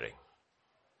my hearing.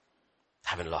 I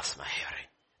haven't lost my hearing.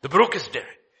 The brook is there.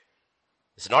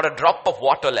 There's not a drop of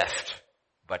water left,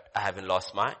 but I haven't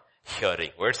lost my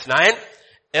hearing. Verse 9,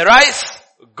 arise,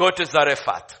 go to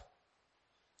Zarephath.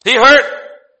 He heard,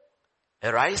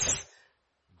 arise,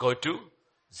 go to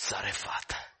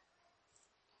Zarephath.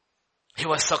 He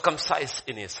was circumcised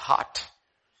in his heart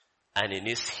and in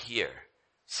his ear,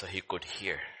 so he could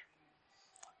hear.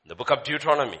 In the book of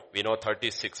Deuteronomy, we know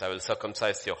 36, I will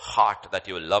circumcise your heart that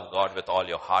you will love God with all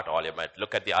your heart, all your might.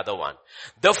 Look at the other one.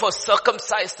 Therefore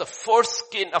circumcise the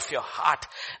foreskin of your heart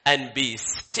and be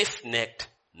stiff-necked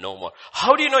no more.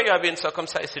 How do you know you have been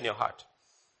circumcised in your heart?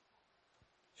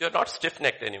 You're not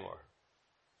stiff-necked anymore.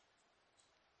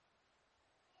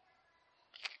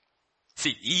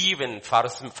 See, even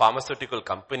pharmaceutical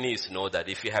companies know that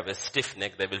if you have a stiff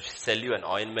neck, they will sell you an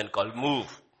ointment called Move.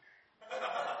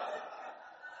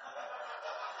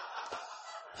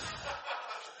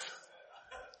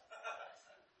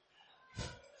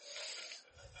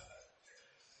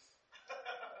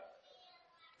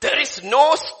 There is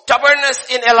no stubbornness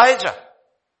in Elijah.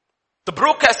 The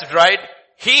brook has dried.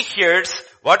 He hears.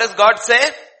 What does God say?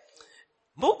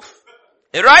 Move.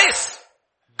 Arise.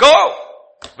 Go.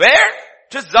 Where?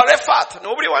 To Zarephath.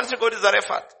 Nobody wants to go to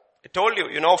Zarephath. I told you,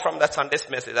 from that Sunday's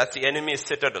message, that's the enemy's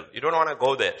citadel. You don't want to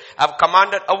go there. I've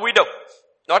commanded a widow.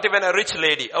 Not even a rich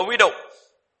lady. A widow.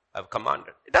 I've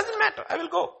commanded. It doesn't matter. I will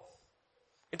go.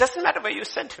 It doesn't matter where you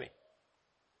sent me.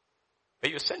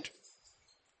 Where you sent me.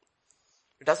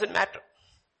 It doesn't matter.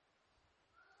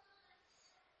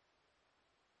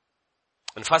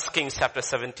 In 1 Kings chapter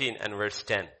 17 and verse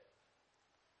 10.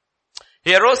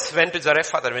 He arose, went to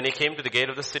Zarephath, and when he came to the gate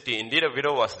of the city, indeed a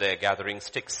widow was there gathering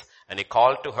sticks. And he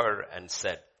called to her and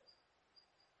said,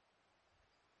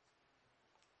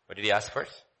 what did he ask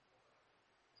first?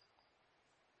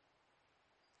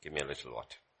 Give me a little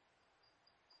water.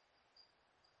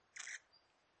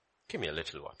 Give me a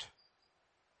little water.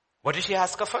 What did he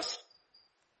ask her first?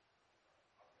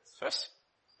 First?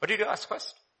 What did you ask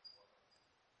first?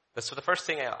 That's the first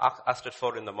thing I asked it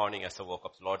for in the morning as I woke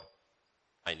up. Lord,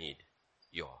 I need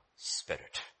your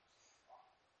spirit.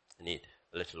 I need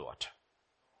a little water.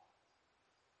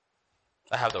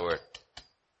 I have the word.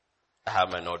 I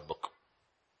have my notebook.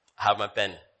 I have my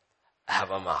pen. I have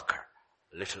a marker.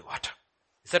 A little water.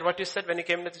 Is that what you said when you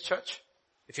came to the church?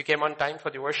 If you came on time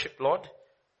for the worship, Lord,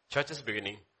 church is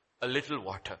beginning. A little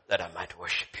water that I might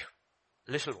worship you.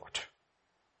 A little water.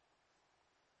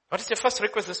 What is your first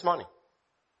request this morning?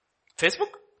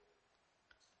 Facebook?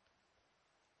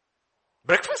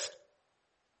 Breakfast?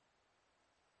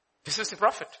 This is the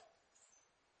prophet.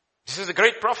 This is the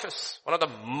great prophet. One of the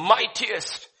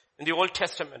mightiest in the Old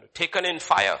Testament. Taken in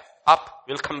fire. Up.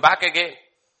 Will come back again.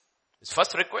 His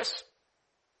first request.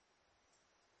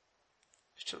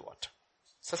 Still water.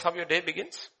 Is this how your day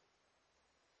begins?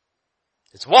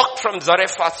 It's walked from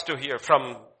Zarephath to here.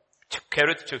 From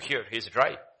Kerith to here. He's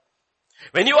dry.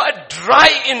 When you are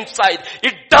dry inside,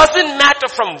 it doesn't matter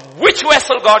from which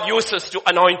vessel God uses to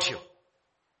anoint you.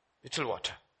 Little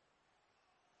water.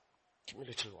 Give me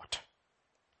little water.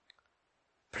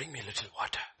 Bring me little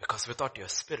water. Because without your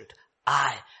spirit,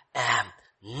 I am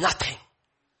nothing.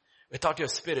 Without your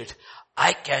spirit,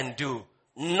 I can do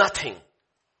nothing.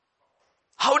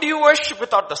 How do you worship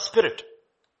without the spirit?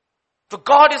 For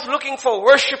God is looking for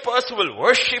worshippers who will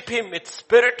worship Him with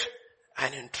spirit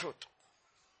and in truth.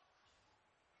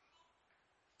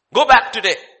 Go back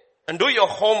today and do your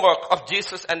homework of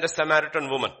Jesus and the Samaritan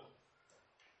woman.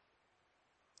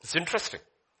 It's interesting.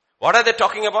 What are they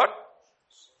talking about?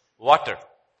 Water.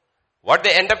 What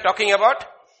they end up talking about?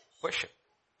 Worship.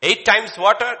 8 times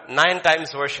water, 9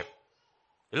 times worship.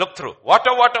 You look through.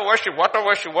 Water, water, worship, water,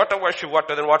 worship, water, worship,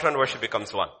 water. Then water and worship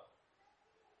becomes one.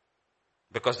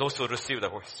 Because those who receive the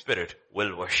Holy Spirit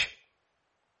will worship.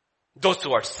 Those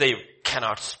who are saved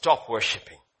cannot stop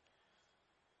worshiping.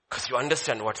 Because you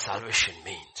understand what salvation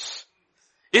means.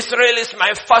 Israel is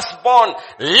my firstborn.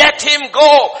 Let him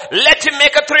go. Let him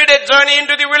make a 3-day journey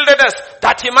into the wilderness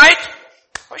that he might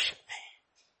worship me.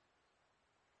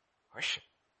 Worship.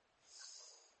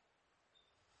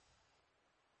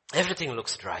 Everything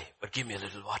looks dry, but give me a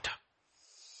little water.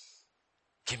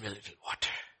 Give me a little water.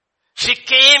 She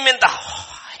came in the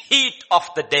heat of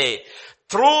the day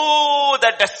through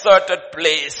the deserted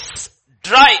place.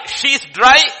 Dry. She's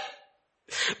dry.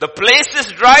 The place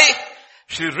is dry.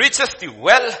 She reaches the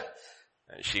well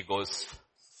and she goes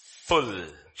full.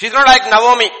 She's not like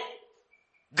Naomi,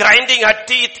 grinding her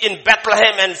teeth in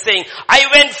Bethlehem and saying, I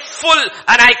went full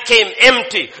and I came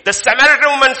empty. The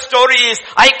Samaritan woman's story is,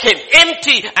 I came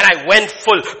empty and I went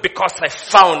full because I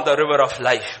found the river of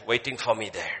life waiting for me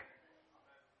there.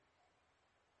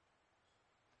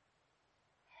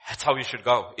 That's how you should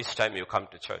go each time you come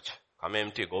to church. Come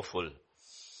empty, go full.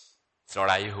 It's not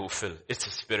I who fill, it's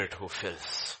the Spirit who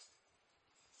fills.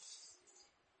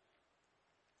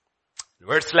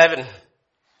 Verse 11.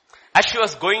 As she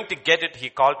was going to get it, he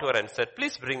called to her and said,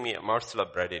 please bring me a morsel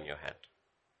of bread in your hand.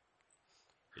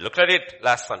 We looked at it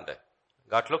last Sunday.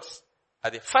 God looks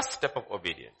at the first step of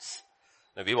obedience.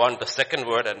 Now we want the second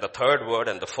word and the third word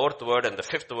and the fourth word and the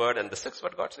fifth word and the sixth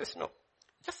word. God says no.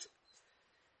 Just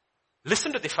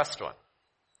listen to the first one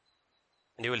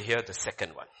and you will hear the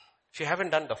second one. If you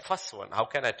haven't done the first one, how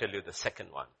can I tell you the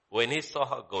second one? When he saw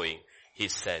her going, he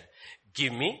said,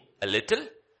 give me a little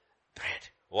bread,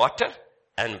 water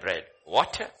and bread,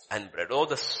 water and bread. Oh,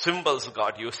 the symbols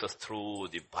God uses through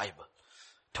the Bible,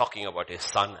 talking about his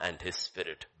Son and his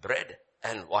Spirit. Bread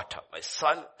and water, my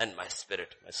Son and my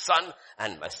Spirit, my Son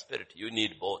and my Spirit. You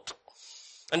need both.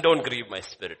 And don't grieve my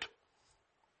Spirit.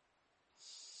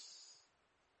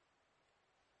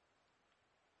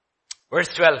 Verse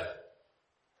 12.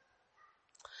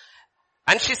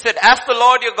 And she said, as the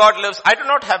Lord your God lives, I do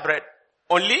not have bread,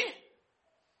 only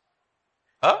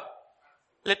a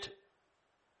little.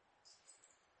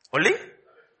 Only?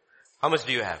 How much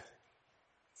do you have?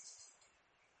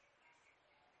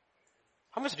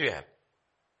 How much do you have?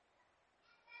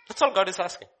 That's all God is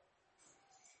asking.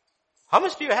 How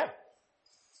much do you have?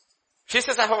 She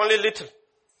says, I have only little.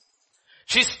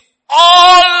 She's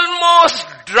almost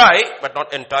dry, but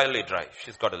not entirely dry.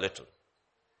 She's got a little.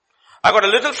 I got a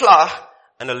little flour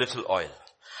and a little oil.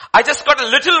 I just got a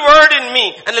little word in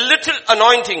me and a little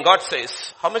anointing, God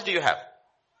says. How much do you have?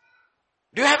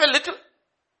 Do you have a little?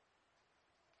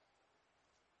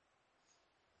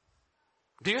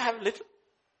 Do you have a little?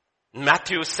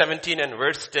 Matthew 17 and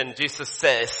verse 10, Jesus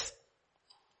says,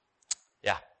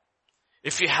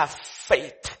 if you have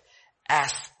faith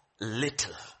as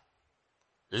little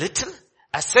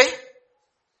as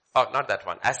not that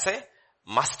one, as a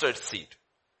mustard seed.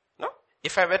 No?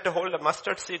 If I were to hold a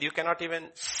mustard seed, you cannot even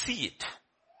see it.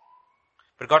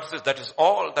 But God says that is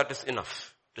all that is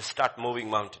enough to start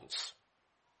moving mountains.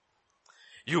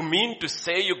 You mean to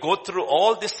say you go through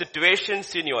all these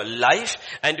situations in your life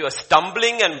and you are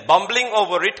stumbling and bumbling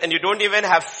over it and you don't even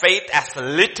have faith as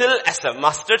little as a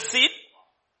mustard seed?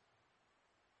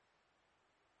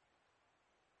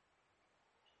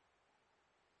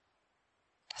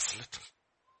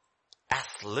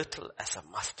 As little as a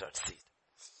mustard seed.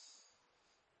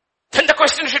 Then the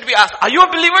question should be asked, are you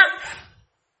a believer?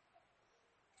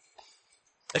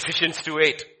 Ephesians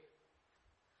 2:8.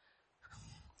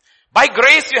 By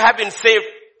grace you have been saved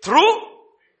through.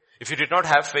 If you did not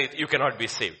have faith, you cannot be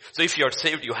saved. So if you are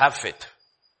saved, you have faith.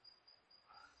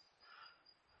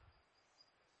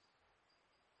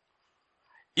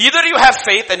 Either you have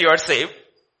faith and you are saved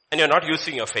and you are not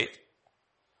using your faith,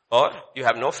 or you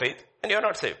have no faith and you are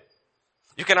not saved.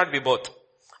 You cannot be both.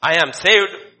 I am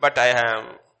saved, but I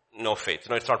have no faith.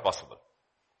 No, it's not possible.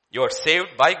 You are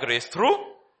saved by grace through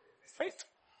faith.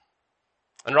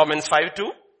 And Romans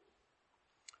 5:2.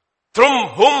 Through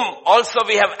whom also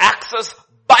we have access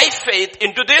by faith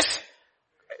into this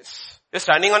grace. You're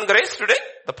standing on grace today.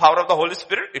 The power of the Holy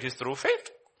Spirit, it is through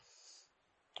faith.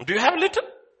 Do you have little?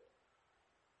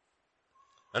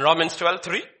 And Romans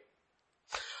 12:3.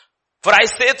 For I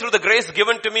say through the grace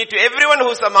given to me to everyone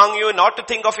who is among you not to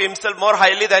think of himself more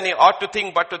highly than he ought to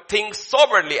think, but to think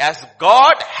soberly as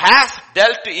God has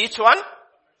dealt to each one.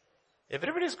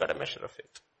 Everybody's got a measure of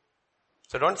faith.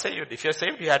 So don't say if you're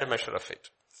saved, you had a measure of faith.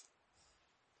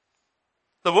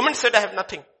 The woman said, I have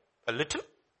nothing. A little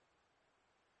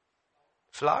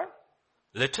flour,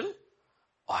 little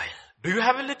oil. Do you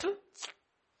have a little?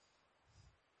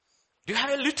 Do you have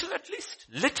a little at least?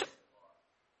 Little?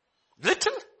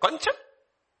 Little? Koncham?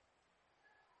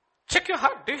 Check your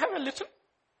heart. Do you have a little?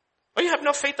 Or you have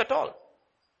no faith at all?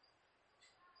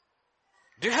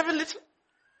 Do you have a little?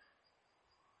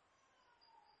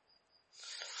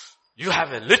 You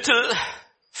have a little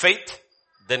faith,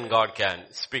 then God can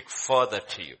speak further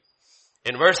to you.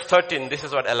 In verse 13, this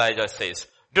is what Elijah says.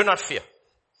 Do not fear.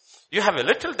 You have a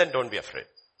little, then don't be afraid.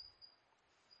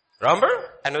 Remember?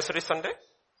 Anniversary Sunday?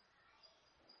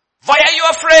 Why are you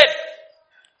afraid?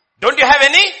 Don't you have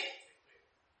any?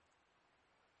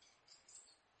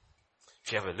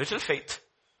 If you have a little faith,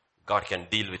 God can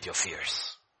deal with your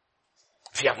fears.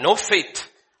 If you have no faith,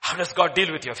 how does God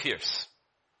deal with your fears?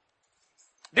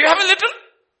 Do you have a little?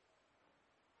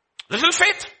 Little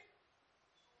faith?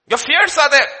 Your fears are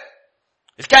there.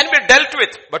 It can be dealt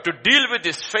with, but to deal with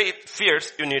these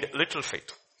fears, you need little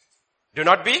faith. Do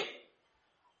not be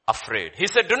afraid. He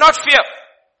said, do not fear.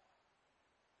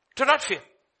 Do not fear.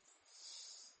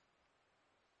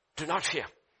 Do not fear.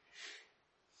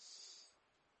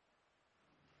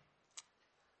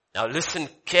 Now listen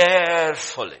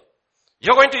carefully.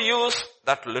 You're going to use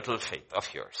that little faith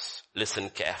of yours. Listen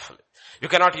carefully. You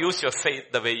cannot use your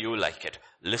faith the way you like it.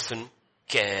 Listen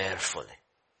carefully.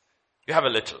 You have a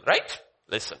little, right?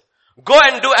 Listen. Go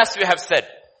and do as you have said.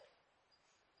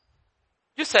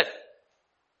 You said,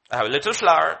 I have a little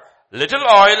flour, little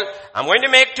oil. I'm going to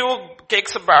make 2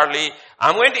 cakes of barley.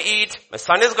 I'm going to eat. My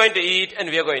son is going to eat, and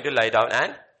we are going to lie down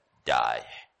and die.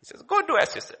 He says, go do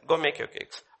as you said. Go make your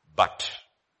cakes. But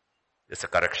there's a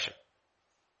correction.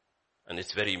 And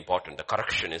it's very important. The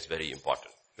correction is very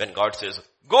important. When God says,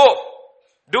 go,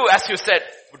 do as you said.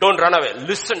 Don't run away.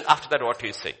 Listen after that what He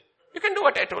is saying. You can do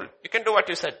what I told. You can do what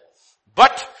you said.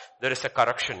 But there is a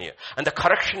correction here. And the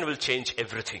correction will change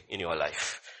everything in your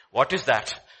life. What is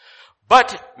that?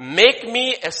 But make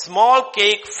me a small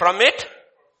cake from it.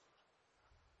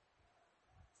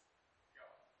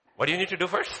 What do you need to do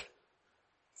first?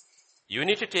 You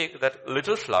need to take that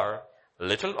little flour,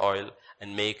 little oil,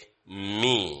 and make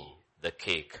me the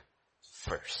cake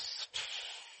first.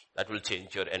 That will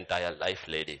change your entire life,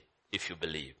 lady, if you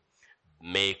believe.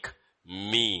 Make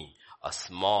me a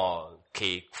small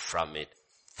cake from it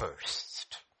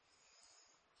first.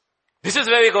 This is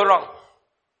where we go wrong.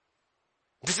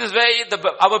 This is where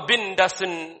our bin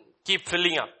doesn't keep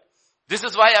filling up. This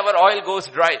is why our oil goes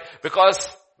dry. Because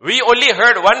we only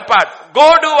heard one part.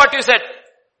 Go do what you said.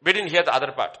 We didn't hear the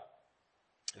other part.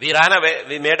 We ran away,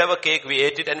 we made our cake, we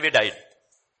ate it, and we died.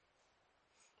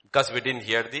 Because we didn't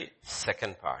hear the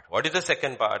second part. What is the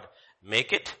second part?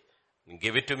 Make it and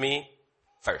give it to me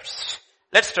first.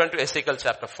 Let's turn to Ezekiel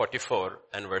chapter 44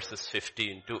 and verses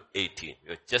 15 to 18.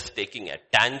 We're just taking a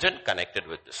tangent connected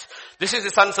with this. This is the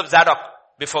sons of Zadok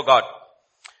before God.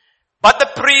 But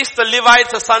the priests, the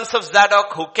Levites, the sons of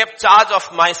Zadok, who kept charge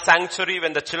of my sanctuary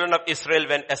when the children of Israel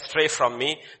went astray from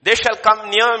me, they shall come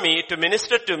near me to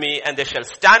minister to me, and they shall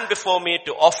stand before me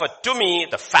to offer to me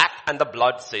the fat and the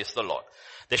blood, says the Lord.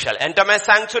 They shall enter my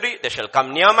sanctuary, they shall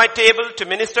come near my table to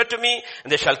minister to me,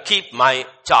 and they shall keep my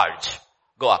charge.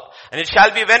 Go up. And it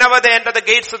shall be whenever they enter the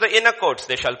gates of the inner courts,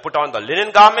 they shall put on the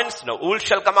linen garments, no wool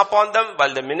shall come upon them,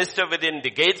 while they minister within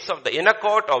the gates of the inner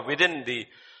court or within the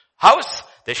house.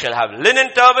 They shall have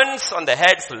linen turbans on their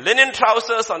heads, linen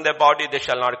trousers on their body. They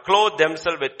shall not clothe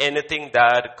themselves with anything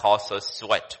that causes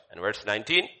sweat. And verse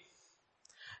 19.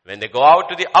 When they go out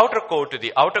to the outer court,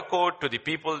 to the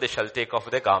people, they shall take off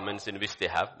their garments in which they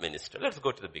have ministered. Let's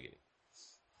go to the beginning.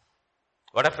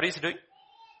 What are priests doing?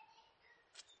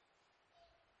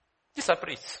 These are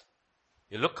priests.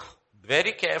 You look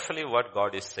very carefully what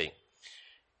God is saying.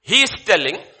 He is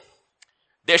telling,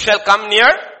 they shall come near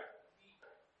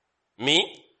me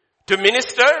to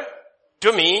minister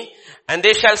to me, and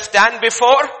they shall stand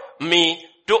before me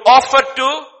to offer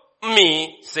to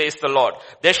me, says the Lord.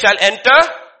 They shall enter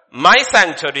my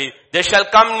sanctuary. They shall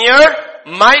come near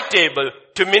my table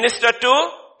to minister to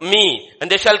me, and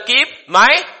they shall keep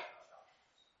my,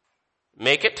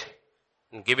 make it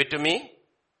and give it to me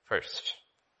first.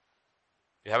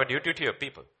 You have a duty to your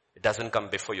people. It doesn't come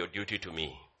before your duty to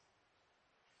me.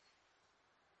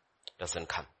 It doesn't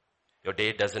come. Your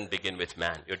day doesn't begin with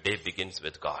man. Your day begins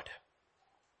with God.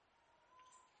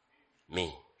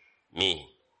 Me,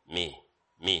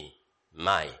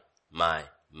 my.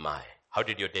 How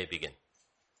did your day begin?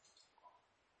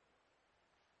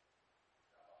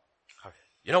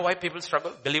 You know why people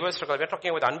struggle? Believers struggle. We're talking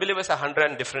about unbelievers,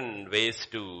 100 different ways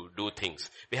to do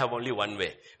things. We have only one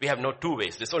way. We have no two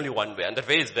ways. There's only one way. And the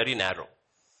way is very narrow.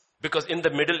 Because in the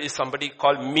middle is somebody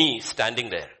called me standing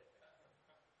there.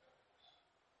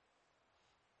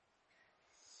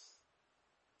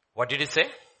 What did he say?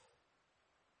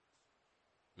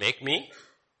 Make me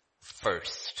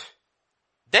first.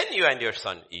 Then you and your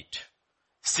son eat.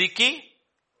 Seek ye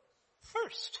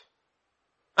first.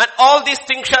 And all these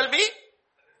things shall be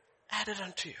added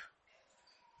unto you.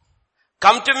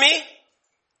 Come to me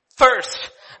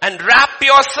first. And wrap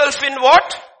yourself in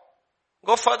what?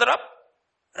 Go further up.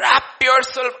 Wrap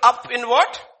yourself up in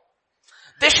what?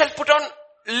 They shall put on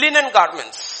linen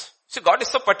garments. See, God is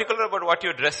so particular about what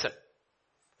you dress in.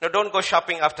 No, don't go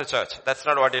shopping after church. That's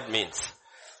not what it means.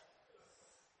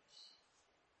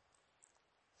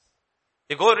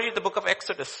 You go read the book of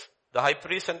Exodus. The high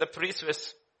priest and the priest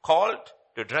was called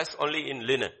to dress only in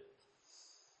linen.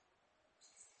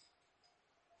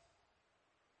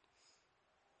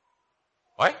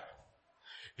 Why?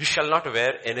 You shall not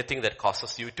wear anything that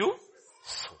causes you to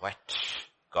sweat.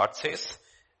 God says,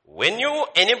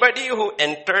 anybody who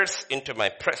enters into my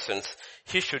presence,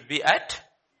 he should be at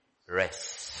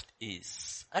rest.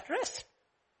 Is at rest.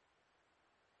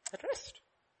 At rest.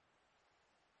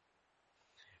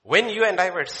 When you and I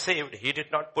were saved, he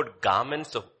did not put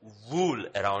garments of wool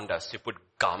around us. He put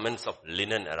garments of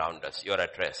linen around us. You're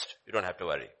at rest. You don't have to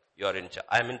worry. You're in charge.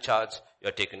 I'm in charge.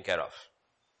 You're taken care of.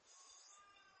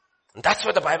 And that's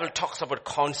what the Bible talks about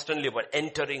constantly, about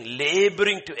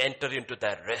laboring to enter into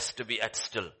that rest, to be at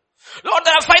still. Lord,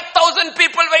 there are 5,000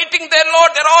 people waiting there,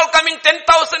 Lord. They're all coming,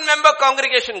 10,000 member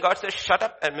congregation. God says, shut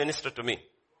up and minister to me.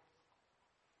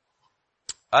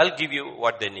 I'll give you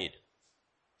what they need.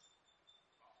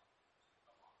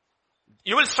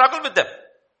 You will struggle with them.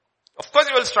 Of course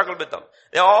you will struggle with them.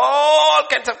 There are all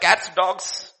kinds of cats,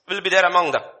 dogs will be there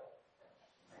among them.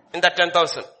 In that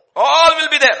 10,000. All will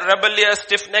be there. Rebellious,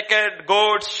 stiff-necked,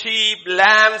 goats, sheep,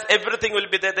 lambs, everything will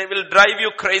be there. They will drive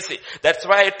you crazy. That's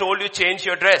why I told you change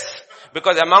your dress.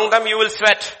 Because among them you will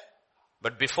sweat.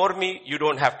 But before me, you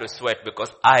don't have to sweat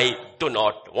because I do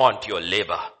not want your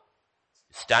labor.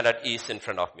 Stand at ease in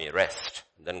front of me, rest,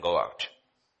 then go out.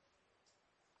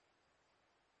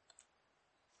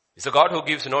 It's a God who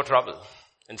gives no trouble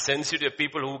and sends you to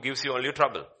people who gives you only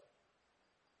trouble.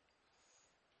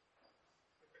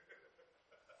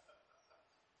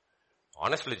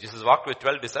 Honestly, Jesus walked with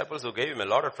 12 disciples who gave him a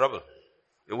lot of trouble.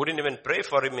 They wouldn't even pray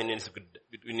for him in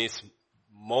his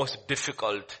most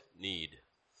difficult need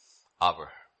hour.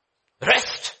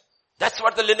 Rest. That's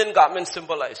what the linen garments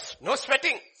symbolize. No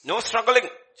sweating, no struggling.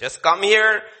 Just come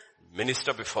here,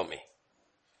 minister before me.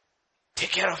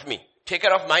 Take care of me. Take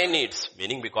care of my needs.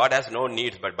 Meaning God has no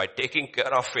needs, but by taking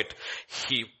care of it,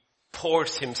 he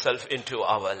pours himself into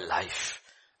our life.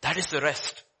 That is the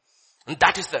rest. And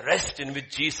that is the rest in which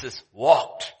Jesus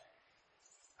walked.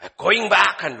 Going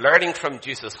back and learning from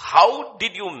Jesus, how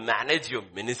did you manage your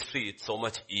ministry with so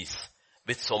much ease,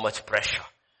 with so much pressure?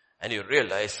 And you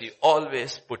realize he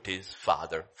always put his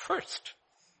Father first.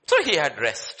 So he had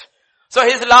rest. So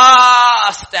his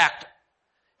last act,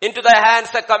 into thy hands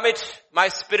I commit my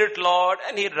spirit, Lord,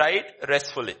 and he died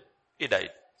restfully. He died.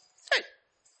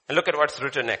 And look at what's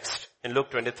written next in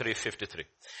Luke 23:53.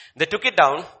 They took it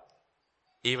down.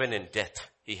 Even in death,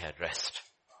 he had rest.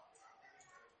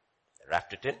 They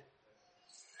wrapped it in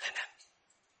linen.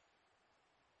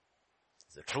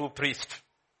 He's a true priest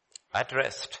at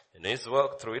rest in his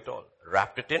work through it all.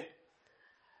 Wrapped it in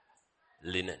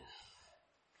linen.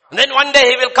 And then one day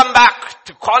he will come back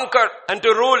to conquer and to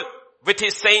rule with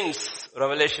his saints.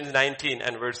 Revelation 19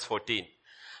 and verse 14.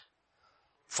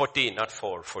 14, not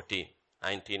 4, 14.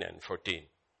 19 and 14.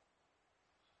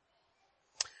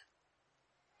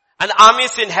 And the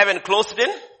armies in heaven closed in.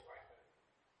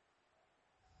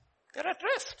 They're at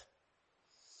rest.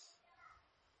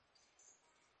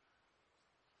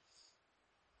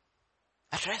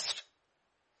 At rest.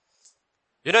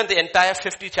 You know, in the entire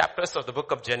 50 chapters of the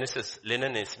book of Genesis,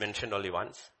 linen is mentioned only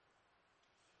once.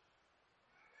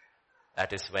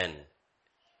 That is when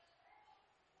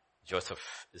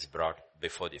Joseph is brought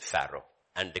before the Pharaoh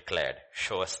and declared,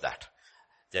 show us that.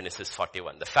 Genesis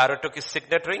 41. The Pharaoh took his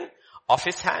signet ring off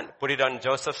his hand, put it on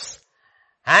Joseph's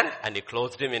hand, and he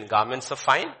clothed him in garments of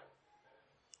fine.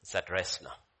 It's at rest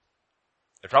now.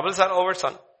 The troubles are over,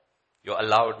 son. You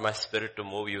allowed my spirit to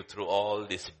move you through all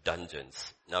these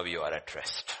dungeons. Now you are at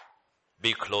rest.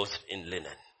 Be clothed in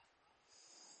linen.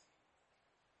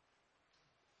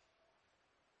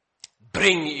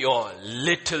 Bring your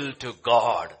little to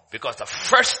God, because the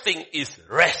first thing is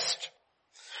rest.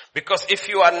 Because if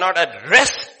you are not at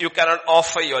rest, you cannot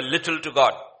offer your little to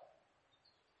God.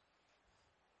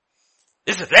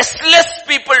 It's restless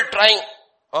people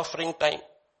offering time.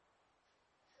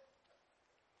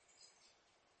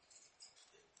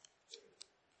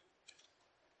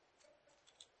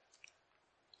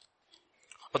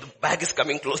 Or the bag is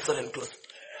coming closer and closer.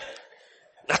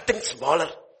 Nothing smaller.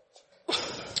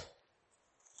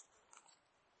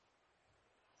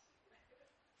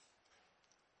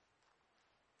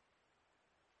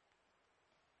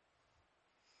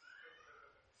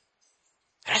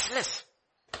 Restless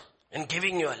in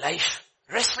giving your life.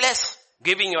 Restless.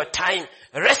 Giving your time.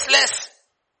 Restless.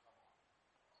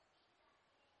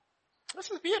 Let's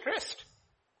just be at rest.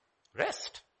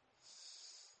 Rest.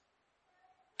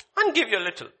 And give your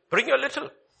little. Bring your little.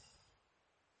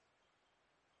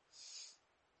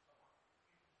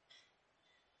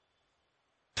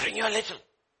 Bring your little.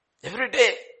 Every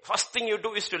day, first thing you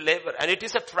do is to labor. And it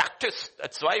is a practice.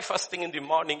 That's why first thing in the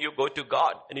morning you go to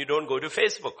God and you don't go to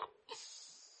Facebook.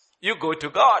 You go to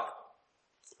God.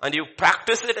 And you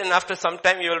practice it, and after some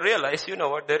time you will realize, you know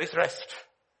what, there is rest.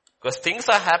 Because things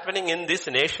are happening in this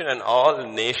nation and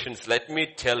all nations, let me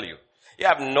tell you. You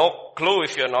have no clue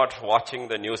if you're not watching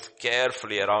the news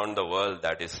carefully around the world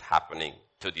that is happening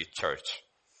to the church.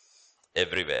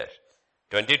 Everywhere.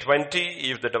 2020,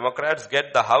 if the Democrats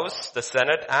get the House, the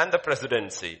Senate, and the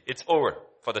presidency, it's over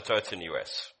for the church in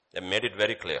US. They made it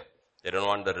very clear. They don't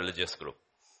want the religious group.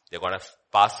 They're going to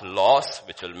pass laws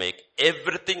which will make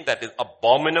everything that is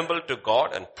abominable to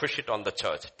God and push it on the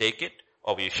church. Take it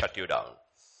or we shut you down.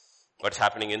 What's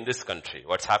happening in this country?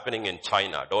 What's happening in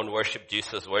China? Don't worship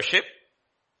Jesus, worship.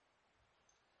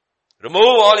 Remove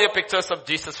all your pictures of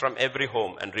Jesus from every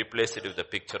home and replace it with the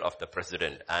picture of the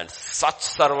president. And such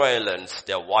surveillance,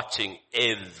 they're watching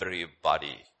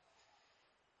everybody.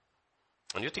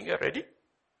 And you think you're ready? You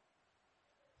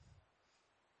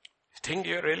think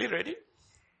you're really ready?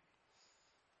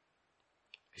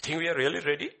 You think we are really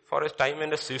ready for a time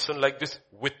and a season like this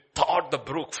without the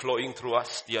brook flowing through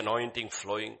us, the anointing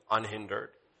flowing unhindered?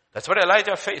 That's what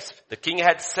Elijah faced. The king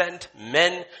had sent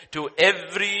men to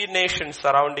every nation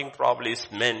surrounding probably his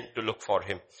men to look for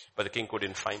him. But the king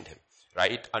couldn't find him.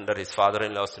 Right under his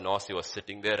father-in-law's nose, he was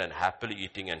sitting there and happily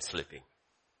eating and sleeping.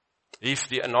 If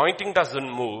the anointing doesn't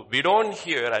move, we don't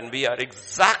hear, and we are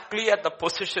exactly at the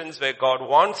positions where God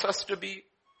wants us to be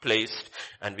placed,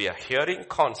 and we are hearing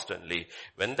constantly,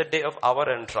 when the day of hour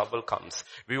and trouble comes,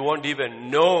 we won't even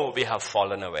know we have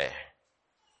fallen away.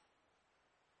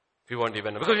 We won't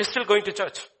even know, because we're still going to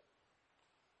church.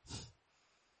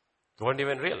 We won't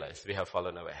even realize we have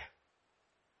fallen away.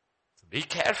 So be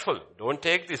careful. Don't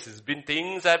take this. It's been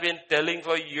things I've been telling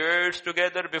for years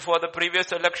together. Before the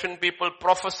previous election, people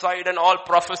prophesied, and all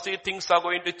prophecy, things are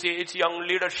going to change, young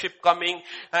leadership coming,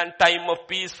 and time of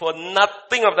peace. For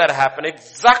nothing of that happened.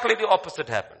 Exactly the opposite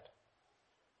happened.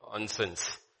 Nonsense.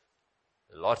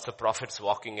 Lots of prophets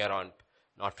walking around,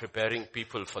 not preparing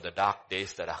people for the dark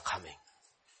days that are coming.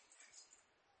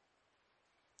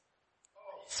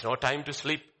 It's no time to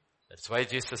sleep. That's why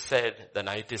Jesus said, the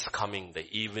night is coming, the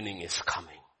evening is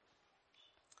coming.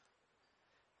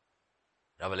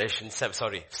 Revelation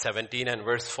 17 and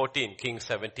verse 14, King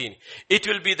 17. It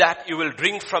will be that you will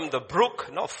drink from the brook,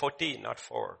 no 14, not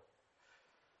 4.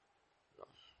 No.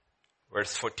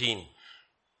 Verse 14.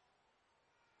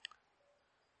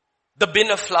 The bin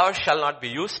of flour shall not be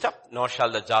used up, nor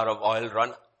shall the jar of oil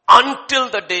run, until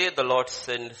the day the Lord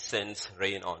sends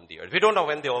rain on the earth. We don't know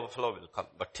when the overflow will come,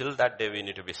 but till that day we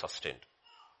need to be sustained.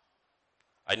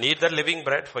 I need the living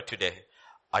bread for today.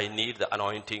 I need the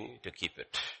anointing to keep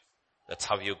it. That's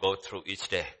how you go through each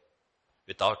day.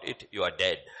 Without it, you are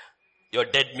dead. You're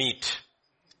dead meat.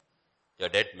 You're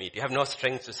dead meat. You have no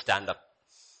strength to stand up.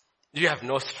 You have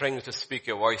no strength to speak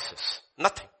your voices.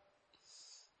 Nothing.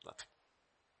 Nothing.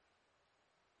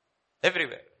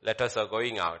 Everywhere, letters are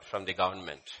going out from the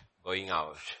government, going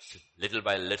out. Little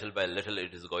by little by little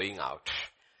it is going out.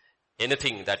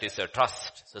 Anything that is a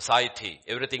trust, society,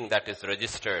 everything that is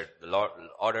registered, the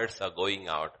orders are going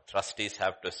out. Trustees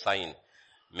have to sign,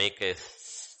 make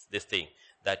this thing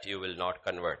that you will not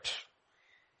convert.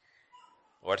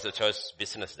 What's the church's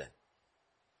business then?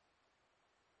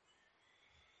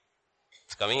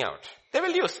 It's coming out. They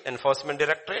will use Enforcement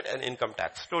Directorate and Income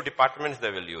Tax. 2 departments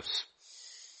they will use.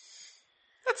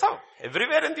 That's how.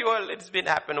 Everywhere in the world it's been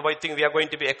happening. Why think we are going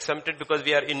to be exempted because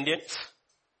we are Indians?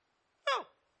 No.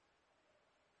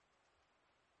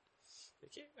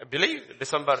 Okay. I believe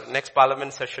December, next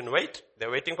parliament session, wait.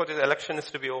 They're waiting for the elections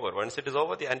to be over. Once it is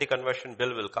over, the anti-conversion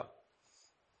bill will come.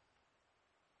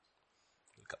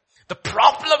 The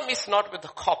problem is not with the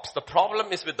cops. The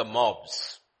problem is with the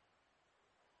mobs.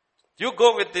 You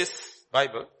go with this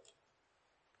Bible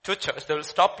to church, they will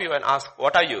stop you and ask,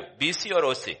 what are you, BC or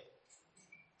OC?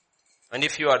 And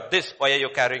if you are this, why are you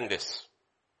carrying this?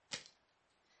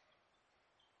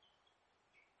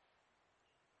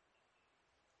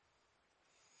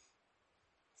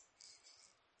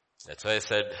 That's why I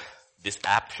said this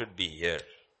app should be here.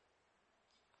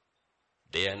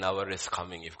 Day and hour is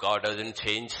coming. If God doesn't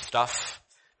change stuff,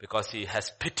 because He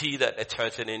has pity that a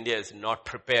church in India is not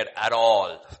prepared at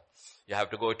all. You have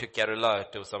to go to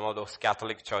Kerala, to some of those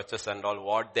Catholic churches and all,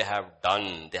 what they have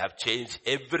done. They have changed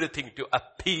everything to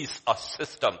appease a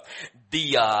system.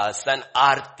 Diyas and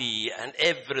Aarti and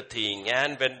everything.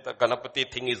 And when the Ganapati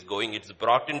thing is going, it's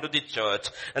brought into the church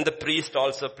and the priest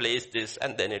also plays this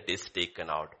and then it is taken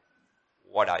out.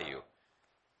 What are you?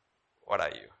 What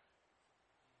are you?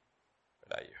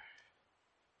 What are you?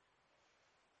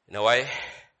 You know why?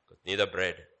 Because neither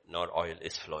bread nor oil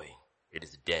is flowing. It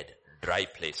is dead. Dry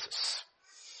places.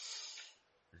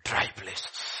 Dry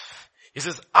places. He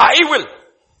says, I will.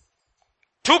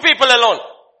 2 people alone.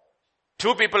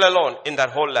 2 people alone in that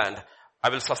whole land. I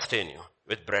will sustain you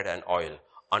with bread and oil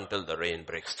until the rain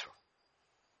breaks through.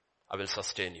 I will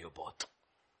sustain you both.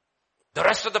 The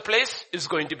rest of the place is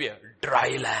going to be a dry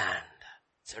land.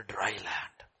 It's a dry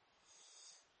land.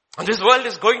 And this world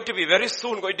is going to be very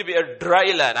soon going to be a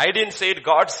dry land. I didn't say it,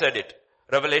 God said it.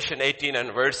 Revelation 18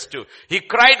 and verse 2. He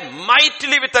cried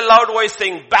mightily with a loud voice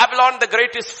saying, Babylon the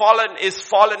great is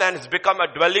fallen and has become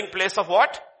a dwelling place of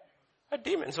what?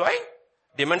 Demons. Why?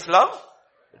 Demons love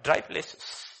dry places.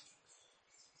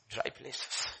 Dry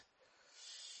places.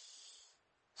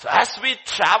 So as we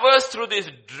traverse through these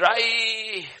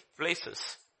dry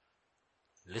places,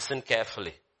 listen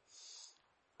carefully.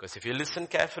 Because if you listen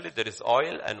carefully, there is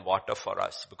oil and water for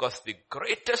us. Because the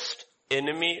greatest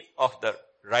enemy of the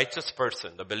righteous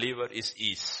person, the believer, is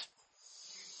ease.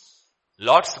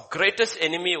 Lot's greatest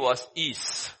enemy was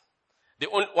ease. The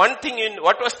one thing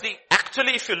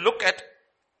actually if you look at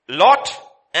Lot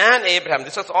and Abraham,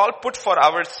 this was all put for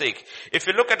our sake. If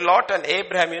you look at Lot and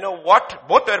Abraham, you know what?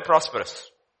 Both were prosperous.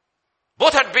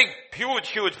 Both had big,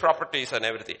 huge properties and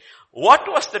everything. What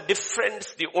was the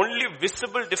difference, the only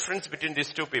visible difference between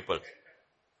these 2 people?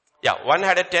 Yeah, one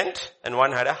had a tent and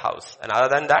one had a house. And other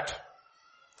than that,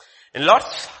 in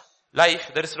Lot's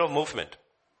life, there is no movement.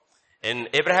 In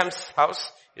Abraham's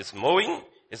house, it's moving.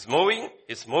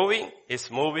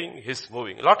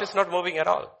 Lot is not moving at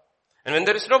all. And when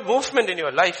there is no movement in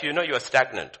your life, you know you are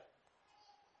stagnant.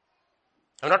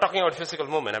 I'm not talking about physical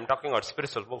movement, I'm talking about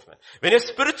spiritual movement. When your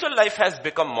spiritual life has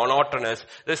become monotonous,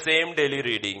 the same daily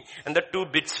reading, and the 2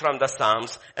 bits from the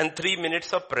Psalms, and 3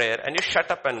 minutes of prayer, and you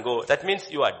shut up and go, that means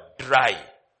you are dry.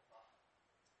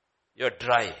 You're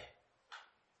dry.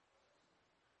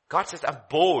 God says, I'm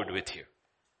bored with you.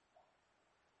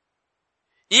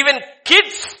 Even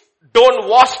kids don't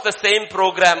watch the same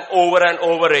program over and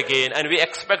over again, and we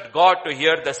expect God to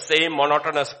hear the same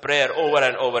monotonous prayer over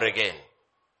and over again.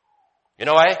 You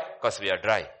know why? Because we are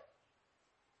dry.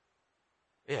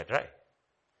 We are dry.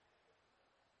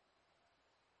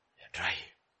 We are dry.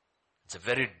 It's a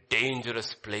very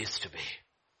dangerous place to be.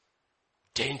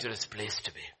 Dangerous place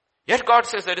to be. Yet God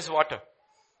says there is water.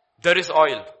 There is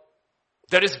oil.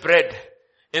 There is bread.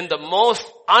 In the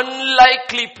most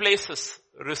unlikely places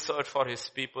reserved for His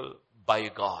people by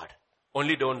God.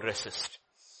 Only don't resist.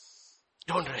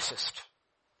 Don't resist.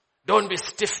 Don't be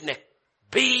stiff-necked.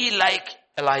 Be like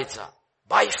Elijah.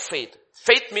 By faith.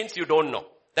 Faith means you don't know.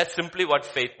 That's simply what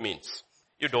faith means.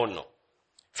 You don't know.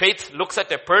 Faith looks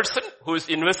at a person who is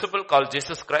invisible called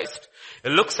Jesus Christ.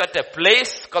 It looks at a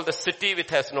place called the city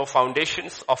which has no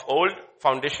foundations of old.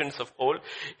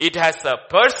 It has a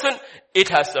person, it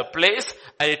has a place,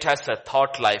 and it has a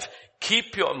thought life.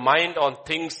 Keep your mind on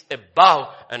things above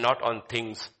and not on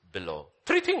things below.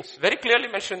 3 things very clearly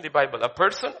mentioned in the Bible. A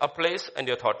person, a place, and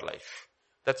your thought life.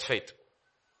 That's faith.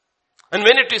 And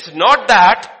when it is not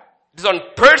that, it is on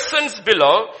persons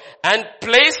below and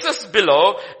places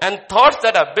below and thoughts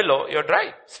that are below, you're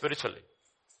dry spiritually.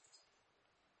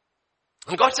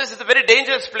 And God says it's a very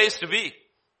dangerous place to be.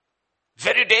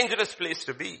 Very dangerous place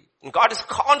to be. And God is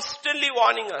constantly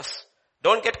warning us.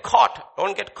 Don't get caught.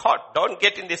 Don't get caught. Don't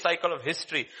get in the cycle of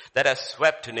history that has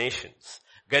swept nations.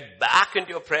 Get back into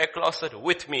your prayer closet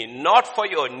with me, not for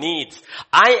your needs.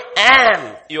 I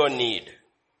am your need.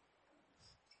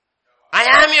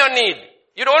 I am your need.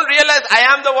 You don't realize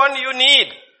I am the one you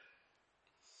need.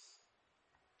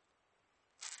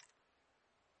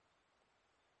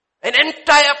 An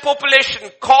entire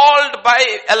population called by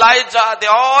Elijah, they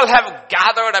all have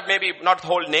gathered, maybe not the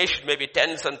whole nation, maybe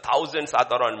tens and thousands are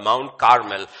there on Mount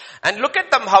Carmel. And look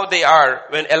at them how they are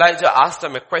when Elijah asked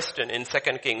them a question in 2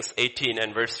 Kings 18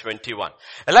 and verse 21.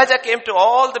 Elijah came to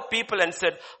all the people and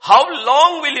said, how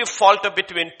long will you falter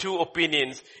between 2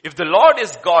 opinions? If the Lord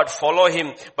is God, follow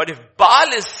Him. But if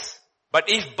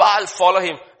Baal, follow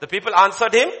Him. The people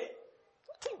answered him,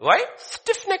 nothing. Why?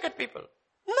 Stiff-necked people.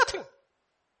 Nothing.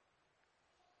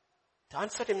 They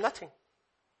answered him nothing.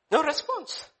 No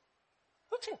response.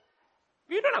 Nothing.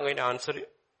 We are not going to answer you.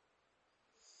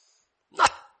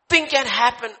 Nothing can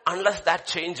happen unless that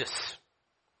changes.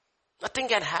 Nothing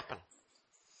can happen.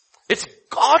 It's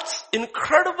God's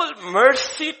incredible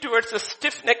mercy towards the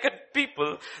stiff-necked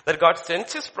people that God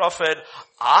sends his prophet,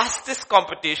 asks this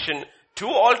competition, 2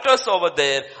 altars over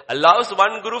there, allows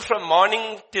one guru from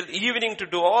morning till evening to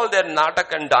do all their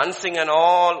natak and dancing and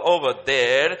all over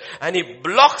there, and he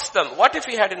blocks them. What if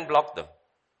he hadn't blocked them?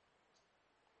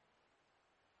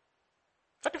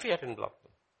 What if he hadn't blocked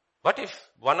them? What if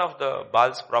one of the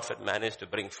Baal's prophet managed to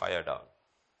bring fire down?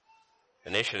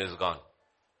 The nation is gone.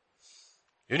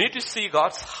 You need to see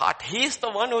God's heart. He is the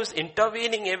one who is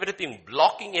intervening everything,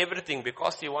 blocking everything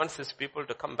because he wants his people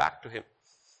to come back to him.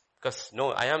 Because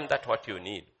no, I am that what you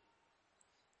need.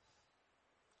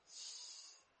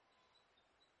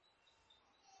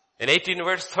 In 18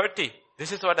 verse 30,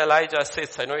 this is what Elijah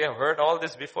says. I know you have heard all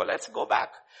this before. Let's go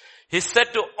back. He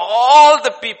said to all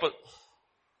the people,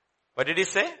 what did he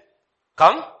say?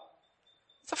 Come.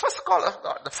 It's the first call of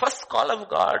God. The first call of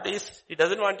God is, he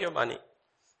doesn't want your money.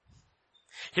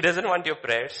 He doesn't want your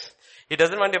prayers. He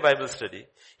doesn't want your Bible study.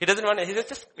 He says,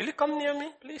 just, will you come near me,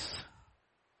 please?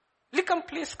 Will you come,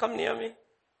 please come near me?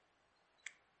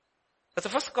 That's the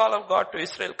first call of God to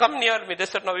Israel. Come near me. They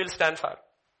said, no, we'll stand far.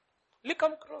 Will you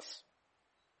come close?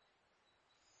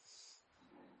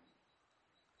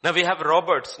 Now we have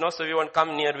robots, no? So we won't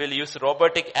come near. We'll use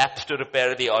robotic apps to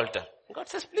repair the altar. God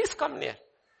says, please come near.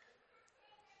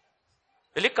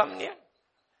 Will you come near?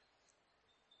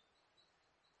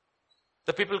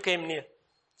 The people came near.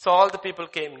 So all the people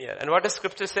came near. And what does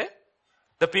scripture say?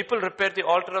 The people repaired the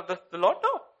altar of the Lord?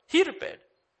 No. He repaired.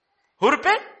 Who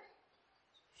repaired?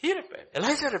 He repaired.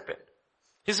 Elijah repaired.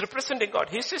 He's representing God.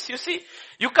 He says, you see,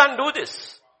 you can't do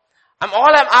this.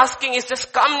 All I'm asking is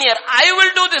just come near. I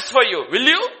will do this for you. Will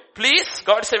you? Please?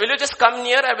 God said, will you just come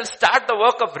near? I will start the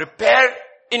work of repair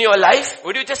in your life.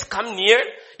 Would you just come near?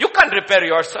 You can't repair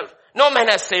yourself. No man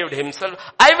has saved himself.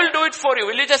 I will do it for you.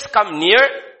 Will you just come near?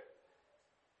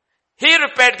 He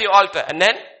repaired the altar. And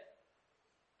then,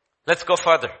 let's go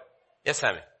further. Yes,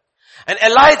 Sammy. And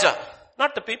Elijah,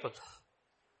 not the people.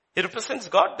 He represents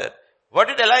God there. What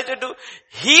did Elijah do?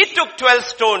 He took 12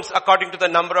 stones according to the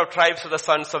number of tribes of the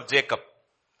sons of Jacob.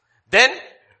 Then,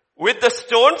 with the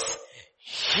stones,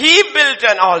 he built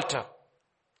an altar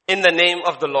in the name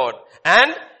of the Lord.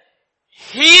 And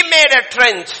he made a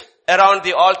trench around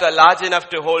the altar large enough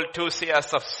to hold 2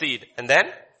 seahs of seed. And then,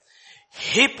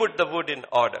 he put the wood in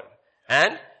order.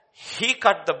 And he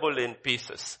cut the bull in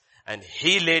pieces. And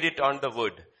he laid it on the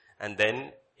wood. And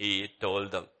then he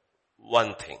told them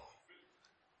one thing.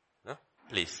 No?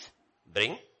 Please,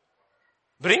 bring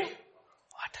water.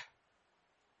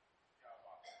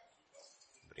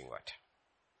 Bring water.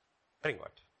 Bring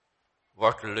water.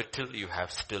 What little you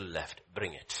have still left,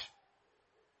 bring it.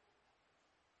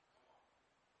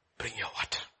 Bring your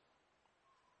water.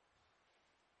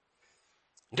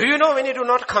 Do you know when you do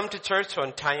not come to church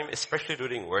on time, especially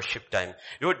during worship time,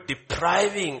 you're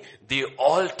depriving the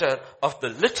altar of the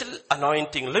little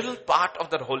anointing, little part of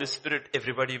the Holy Spirit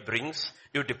everybody brings.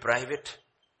 You deprive it.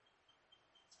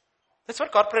 That's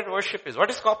what corporate worship is. What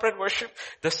is corporate worship?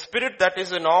 The Spirit that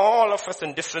is in all of us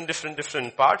in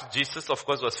different parts. Jesus, of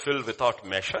course, was filled without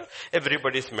measure.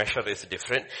 Everybody's measure is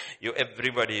different.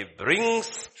 Everybody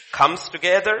comes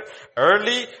together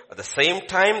early, at the same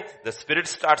time, the Spirit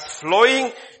starts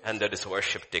flowing, and there is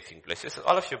worship taking place. He says,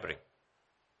 all of you bring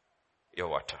your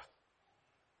water.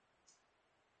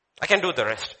 I can do the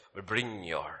rest, but bring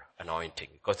your anointing,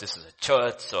 because this is a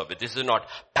church service. This is not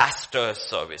pastor's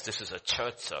service. This is a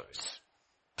church service.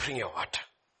 Bring your water.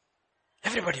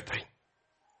 Everybody bring.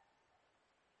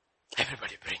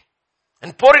 Everybody bring.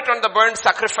 And pour it on the burnt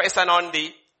sacrifice and on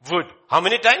the wood. How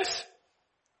many times?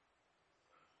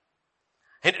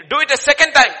 And do it a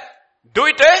second time. Do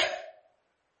it a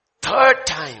third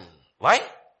time. Why?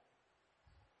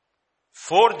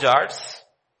 4 jars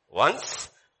once,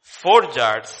 4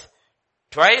 jars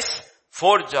twice,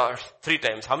 4 jars 3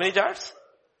 times. How many jars?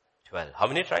 12. How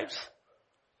many tribes?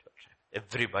 12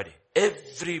 tribes.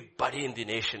 Everybody in the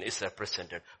nation is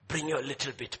represented. Bring your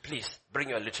little bit, please. Bring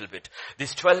your little bit.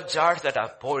 These 12 jars that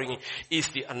are pouring is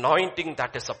the anointing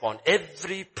that is upon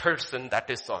every person that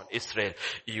is on Israel.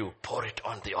 You pour it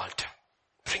on the altar.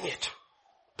 Bring it.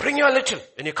 Bring your little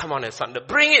when you come on a Sunday.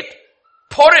 Bring it.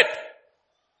 Pour it.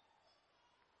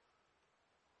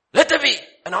 Let there be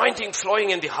anointing flowing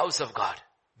in the house of God.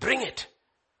 Bring it.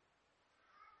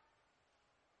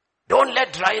 Don't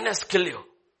let dryness kill you.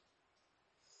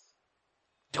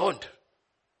 Don't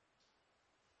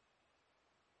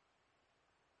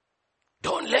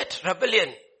let let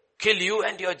rebellion kill you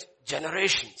and your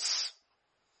generations.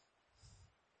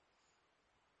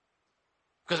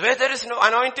 Because where there is no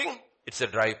anointing, it's a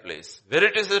dry place. Where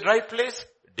it is a dry place,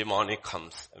 demonic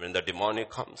comes. And when the demonic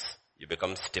comes, you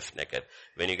become stiff-necked.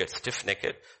 When you get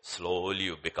stiff-necked, slowly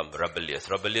you become rebellious.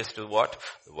 Rebellious to what?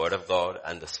 The Word of God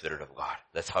and the Spirit of God.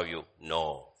 That's how you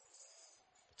know.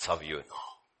 That's how you know.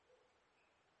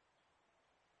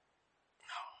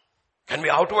 Can be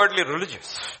outwardly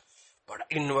religious, but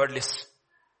inwardly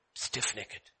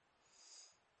stiff-necked.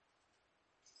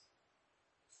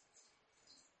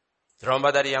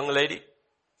 Remember that young lady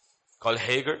called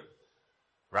Hagar,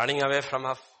 running away from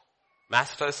her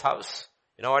master's house?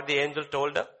 You know what the angel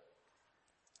told her?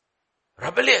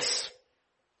 Rebellious.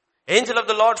 Angel of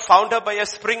the Lord found her by a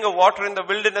spring of water in the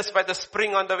wilderness, by the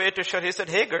spring on the way to shore. He said,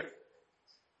 Hagar,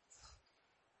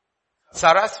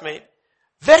 Sarah's maid,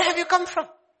 where have you come from?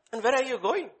 And where are you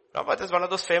going? Remember, this is one of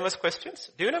those famous questions.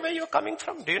 Do you know where you're coming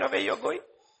from? Do you know where you're going?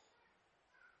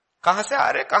 Kahan se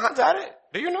aa rahe? Kahan ja rahe?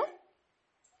 Do you know?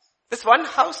 There's one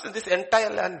house in this entire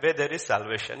land where there is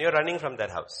salvation. You're running from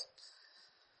that house.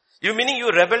 You meaning you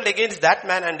rebelled against that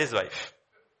man and his wife.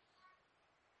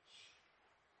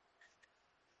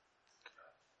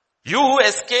 You who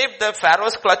escaped the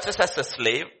Pharaoh's clutches as a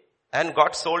slave and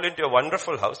got sold into a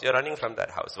wonderful house, you're running from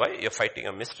that house. Why? You're fighting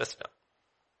a mistress now.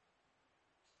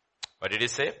 What did he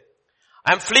say?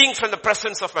 I'm fleeing from the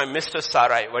presence of my mistress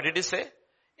Sarai. What did he say?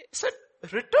 He said,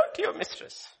 return to your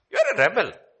mistress. You're a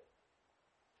rebel.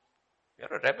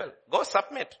 You're a rebel. Go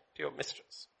submit to your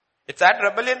mistress. It's that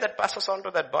rebellion that passes on to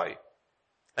that boy.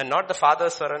 And not the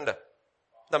father's surrender.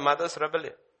 The mother's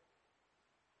rebellion.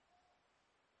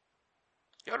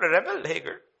 You're a rebel,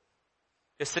 Hagar.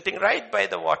 You're sitting right by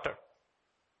the water.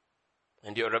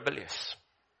 And you're rebellious.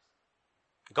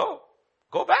 Go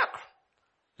back.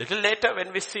 Little later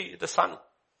when we see the son.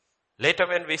 Later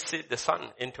when we see the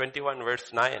son in 21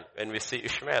 verse 9, when we see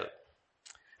Ishmael.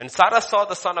 And Sarah saw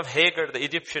the son of Hagar, the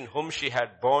Egyptian, whom she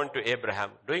had born to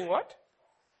Abraham. Doing what?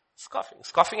 Scoffing.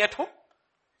 Scoffing at whom?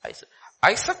 Isaac.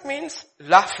 Isaac means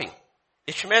laughing.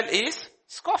 Ishmael is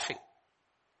scoffing.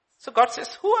 So God says,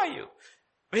 who are you?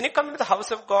 When you come into the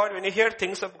house of God, when you hear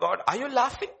things of God, are you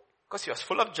laughing? Because you're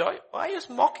full of joy? Or are you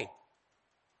mocking?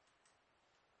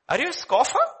 Are you a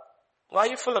scoffer? Why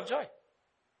are you full of joy?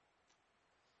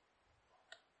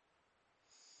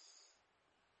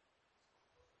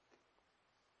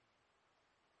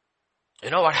 You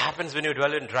know what happens when you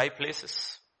dwell in dry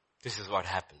places? This is what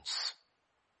happens.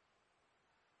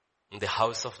 In the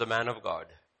house of the man of God,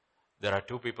 there are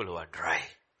two people who are dry.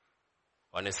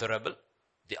 One is a rebel,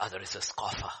 the other is a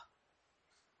scoffer.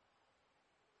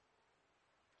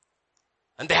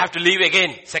 And they have to leave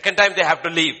again. Second time they have to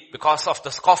leave because of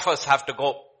the scoffers have to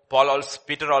go.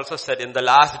 Peter also said in the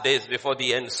last days before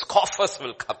the end, scoffers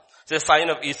will come. It's a sign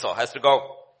of Esau, has to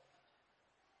go.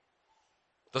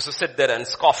 Those who sit there and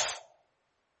scoff.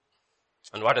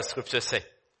 And what does scripture say?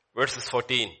 Verses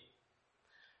 14.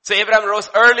 So Abraham rose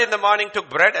early in the morning, took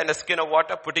bread and a skin of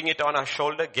water, putting it on her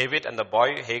shoulder, gave it and the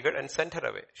boy Hagar and sent her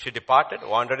away. She departed,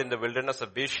 wandered in the wilderness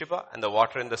of Beersheba, and the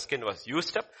water in the skin was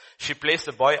used up. She placed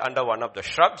the boy under one of the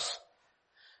shrubs.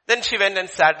 Then she went and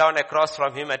sat down across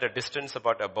from him at a distance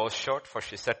about a bow's short, for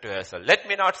she said to herself, let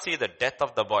me not see the death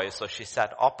of the boy. So she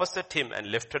sat opposite him and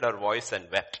lifted her voice and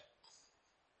wept.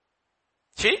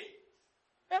 She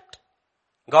wept.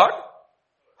 God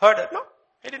heard her. No,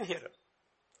 he didn't hear her.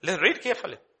 Let's read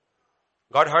carefully.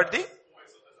 God heard thee?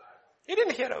 He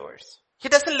didn't hear her voice. He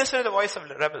doesn't listen to the voice of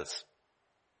the rebels.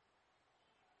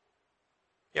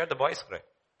 He heard the boy's cry,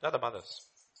 not the mother's.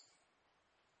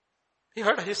 He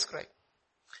heard his cry.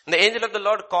 And the angel of the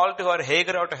Lord called to her,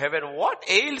 Hagar out of heaven, what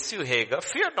ails you, Hagar?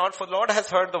 Fear not, for the Lord has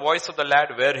heard the voice of the lad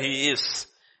where he is.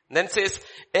 And then says,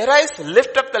 arise,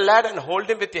 lift up the lad and hold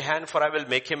him with your hand, for I will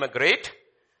make him a great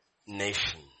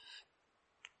nation.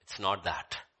 It's not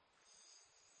that.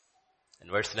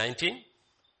 In verse 19,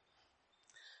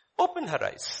 open her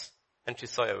eyes, and she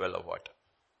saw a well of water.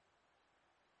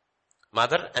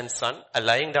 Mother and son are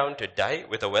lying down to die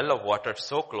with a well of water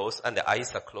so close, and their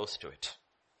eyes are close to it.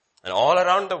 And all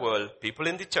around the world, people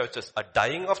in the churches are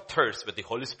dying of thirst with the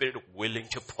Holy Spirit willing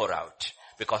to pour out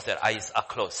because their eyes are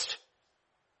closed.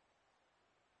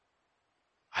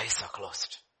 Eyes are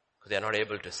closed because they are not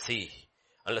able to see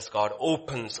unless God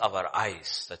opens our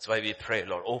eyes. That's why we pray,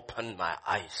 Lord, open my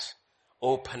eyes.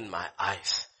 Open my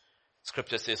eyes.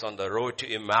 Scripture says on the road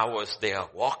to Emmaus, they are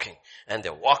walking and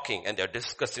they're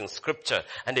discussing scripture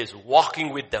and he's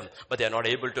walking with them, but they're not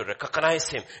able to recognize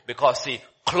him because he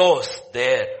closed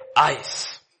their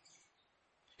eyes.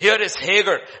 Here is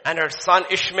Hagar and her son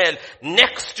Ishmael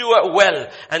next to a well,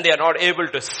 and they are not able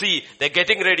to see. They're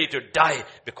getting ready to die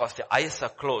because their eyes are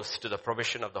closed to the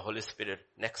provision of the Holy Spirit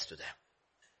next to them.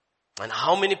 And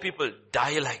how many people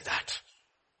die like that?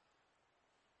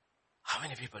 How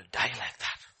many people die like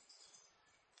that?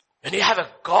 When you have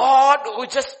a God who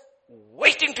is just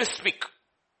waiting to speak.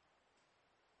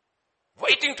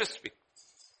 Waiting to speak.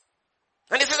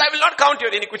 And he says, I will not count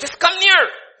your iniquity. Just come near.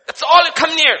 That's all.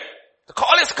 Come near. The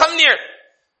call is come near.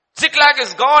 Ziklag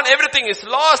is gone. Everything is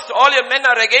lost. All your men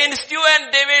are against you.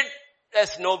 And David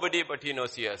has nobody, but he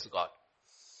knows he has God.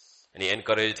 And he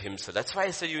encouraged himself. That's why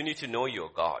I say you need to know your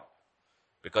God.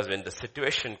 Because when the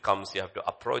situation comes, you have to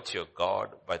approach your God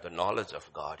by the knowledge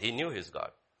of God. He knew his God.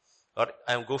 Lord,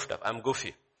 I'm goofed up. I'm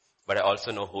goofy. But I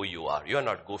also know who you are. You are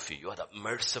not goofy. You are the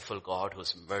merciful God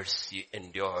whose mercy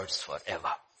endures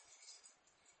forever.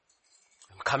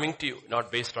 I'm coming to you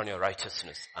not based on your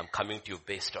righteousness. I'm coming to you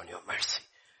based on your mercy.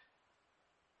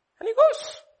 And he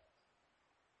goes.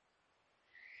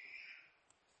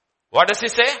 What does he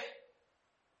say?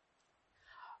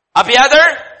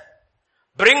 Abiathar,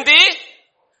 bring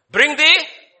the,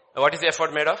 what is the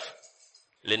ephod made of?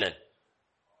 Linen.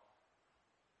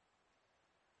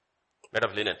 Made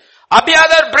of linen.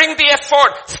 Abiathar, bring the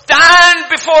ephod. Stand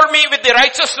before me with the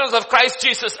righteousness of Christ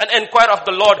Jesus and inquire of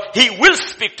the Lord. He will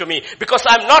speak to me because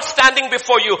I'm not standing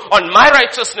before you on my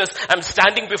righteousness. I'm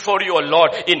standing before you, O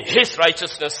Lord, in His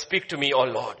righteousness. Speak to me, O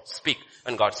Lord. Speak.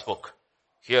 And God spoke.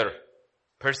 Here,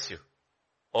 pursue,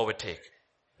 overtake,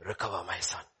 recover my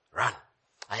son. Run.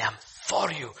 I am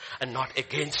for you and not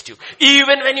against you.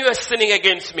 Even when you are sinning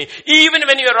against me, even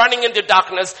when you are running in the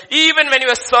darkness, even when you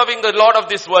are serving the Lord of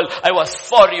this world, I was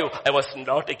for you. I was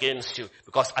not against you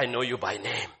because I know you by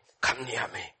name. Come near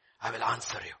me. I will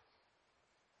answer you.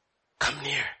 Come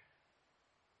near.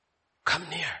 Come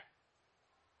near.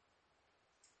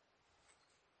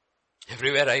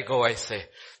 Everywhere I go, I say,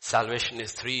 salvation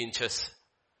is 3 inches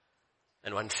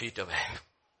and 1 foot away.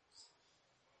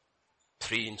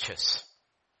 3 inches.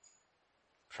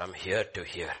 From here to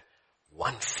here,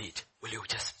 1 foot. Will you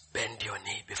just bend your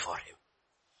knee before Him?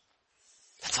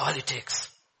 That's all it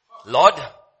takes. Lord,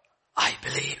 I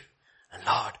believe. And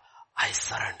Lord, I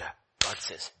surrender. God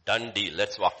says, done deal.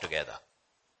 Let's walk together.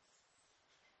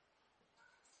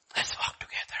 Let's walk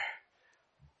together.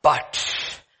 But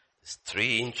this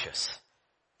 3 inches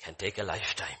can take a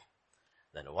lifetime.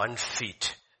 Then 1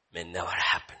 foot may never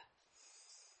happen.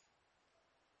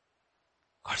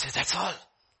 God says, that's all.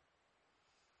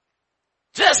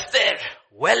 Just there,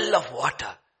 well of water,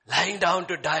 lying down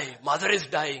to die. Mother is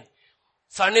dying.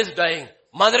 Son is dying.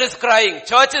 Mother is crying.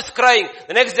 Church is crying.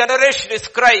 The next generation is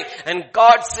crying. And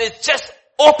God says, just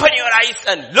open your eyes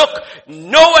and look.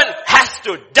 No one has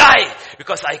to die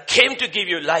because I came to give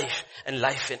you life and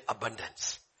life in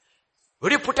abundance.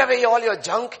 Would you put away all your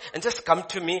junk and just come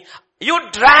to me? You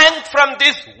drank from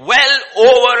this well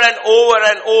over and over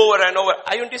and over and over.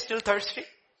 Aren't you still thirsty?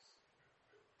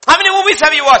 How many movies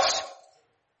have you watched?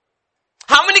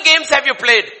 How many games have you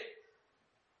played?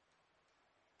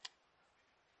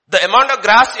 The amount of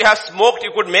grass you have smoked,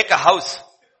 you could make a house.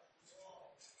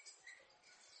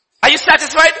 Are you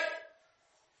satisfied?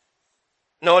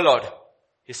 No, Lord.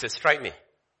 He says, try me.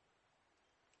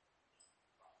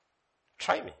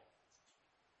 Try me.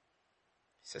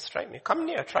 He says, try me. Come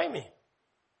near, try me.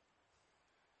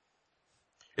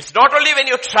 It's not only when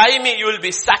you try me, you will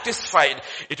be satisfied.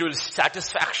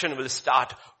 Satisfaction will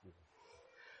start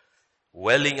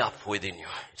welling up within you.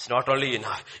 It's not only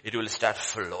enough, it will start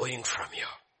flowing from you.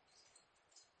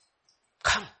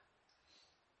 Come.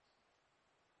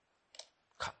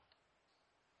 Come.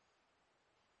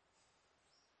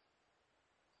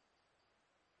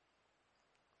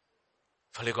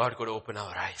 If only God could open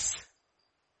our eyes.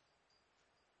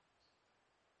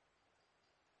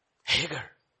 Hagar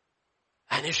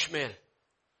and Ishmael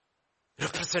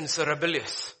represents the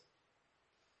rebellious.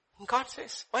 And God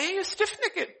says, why are you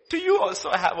stiff-necked? To you also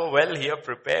I have a well here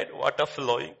prepared, water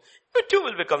flowing. You too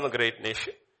will become a great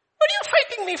nation. What are you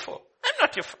fighting me for? I'm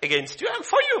not against you, I'm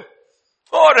for you.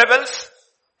 Oh rebels,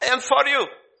 I am for you.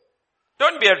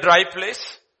 Don't be a dry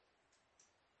place.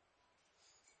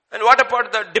 And what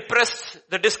about the depressed,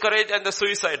 the discouraged and the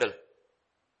suicidal?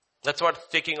 That's what's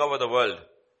taking over the world.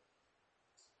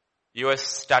 US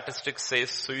statistics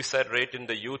says suicide rate in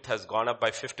the youth has gone up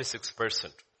by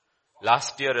 56%.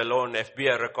 Last year alone,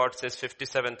 FBI record says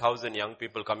 57,000 young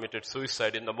people committed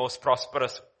suicide in the most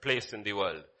prosperous place in the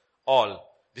world. All.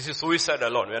 This is suicide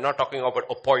alone. We are not talking about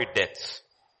opioid deaths.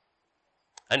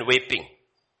 And vaping.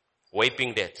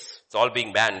 Vaping deaths. It's all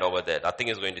being banned over there. Nothing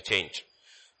is going to change.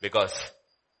 Because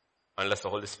unless the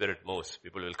Holy Spirit moves,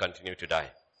 people will continue to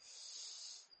die.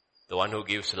 The one who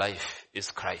gives life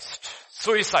is Christ.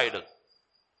 Suicidal.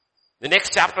 The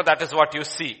next chapter, that is what you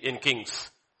see in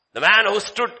Kings. The man who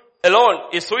stood alone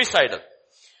is suicidal.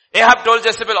 Ahab told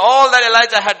Jezebel all that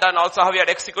Elijah had done, also how he had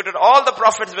executed all the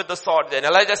prophets with the sword. Then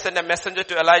Elijah sent a messenger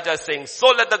to Elijah saying, so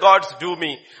let the gods do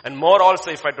me, and more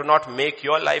also if I do not make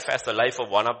your life as the life of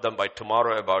one of them by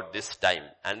tomorrow about this time.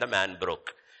 And the man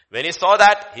broke. When he saw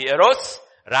that, he arose,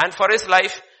 ran for his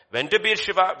life, went to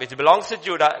Beersheba, which belongs to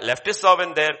Judah, left his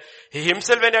servant there. He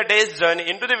himself went a day's journey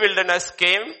into the wilderness,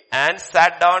 came and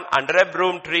sat down under a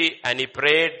broom tree, and he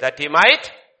prayed that he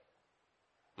might?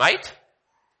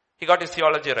 He got his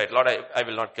theology right. Lord, I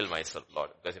will not kill myself, Lord.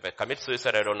 Because if I commit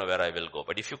suicide, I don't know where I will go.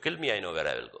 But if you kill me, I know where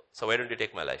I will go. So why don't you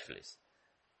take my life, please?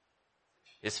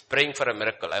 He's praying for a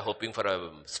miracle. I'm hoping for a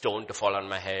stone to fall on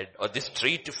my head or this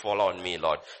tree to fall on me,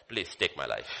 Lord. Please take my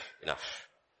life. Enough.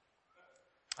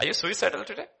 Are you suicidal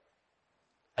today?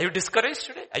 Are you discouraged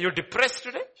today? Are you depressed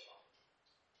today?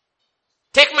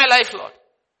 Take my life, Lord.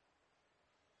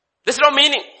 There's no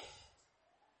meaning.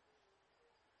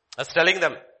 I was telling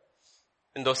them,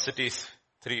 in those cities,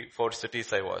 3-4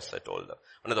 cities I told them,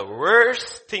 one of the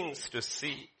worst things to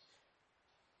see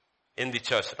in the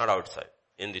church, not outside,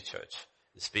 in the church,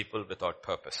 is people without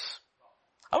purpose.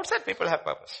 Outside people have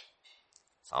purpose.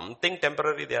 Something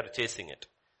temporary, they are chasing it.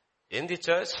 In the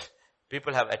church,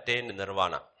 people have attained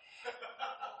nirvana.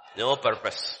 No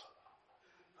purpose.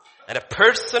 And a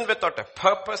person without a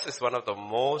purpose is one of the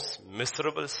most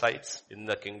miserable sights in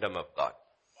the kingdom of God.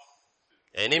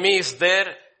 Enemy is there.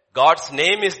 God's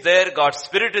name is there, God's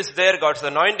spirit is there, God's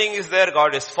anointing is there,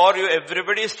 God is for you,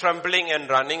 everybody is trembling and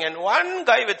running, and one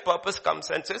guy with purpose comes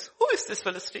and says, who is this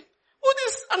Philistine? Who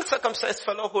is this uncircumcised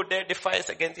fellow who dare defies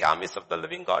against the armies of the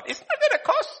living God? Isn't there a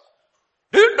cause?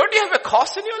 Don't you have a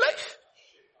cause in your life?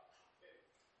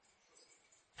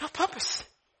 No purpose.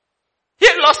 He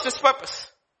had lost his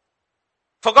purpose.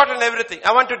 Forgotten everything.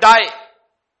 I want to die.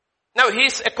 Now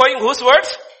he's echoing whose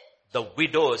words? The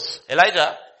widow's.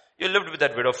 Elijah, you lived with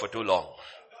that widow for too long.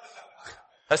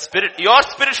 Her spirit, your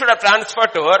spirit should have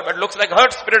transferred to her, but looks like her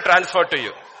spirit transferred to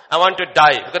you. I want to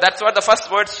die. Because that's what the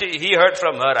first words he heard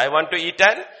from her. I want to eat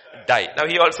and die. Now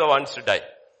he also wants to die.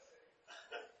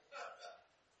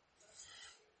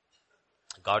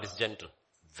 God is gentle.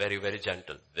 Very, very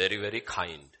gentle. Very, very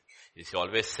kind. He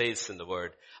always says in the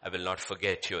word, I will not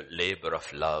forget your labor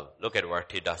of love. Look at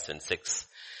what he does in 6.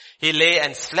 He lay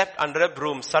and slept under a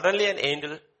broom. Suddenly an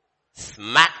angel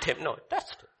smacked him. No,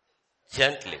 touched him.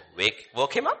 Gently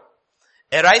woke him up.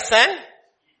 Arise and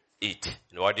eat.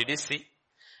 And what did he see?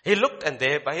 He looked and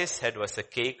there by his head was a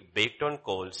cake baked on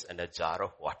coals and a jar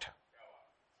of water.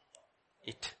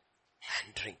 Eat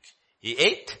and drink. He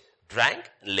ate, drank,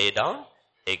 and lay down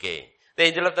again. The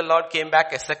angel of the Lord came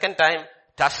back a second time,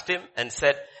 touched him and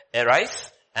said,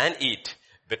 arise and eat,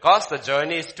 because the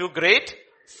journey is too great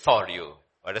for you.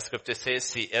 What the scripture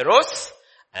says, he arose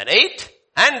and ate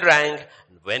and drank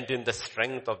and went in the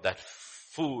strength of that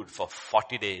food for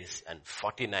 40 days and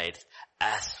 40 nights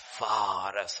as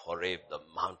far as Horeb, the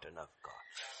mountain of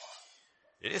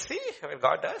God. Did you see what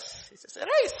God does? He says,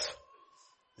 arise.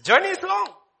 The journey is long.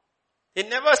 He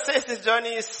never says this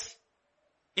journey is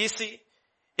easy.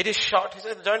 It is short. He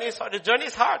says the journey is hard. The journey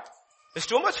is hard. It's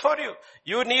too much for you.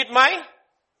 You need my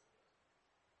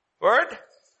word.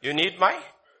 You need my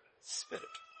spirit.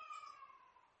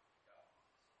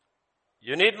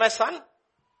 You need my son.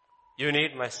 You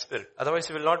need my spirit. Otherwise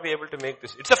you will not be able to make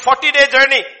this. It's a 40-day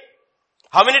journey.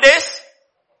 How many days?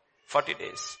 40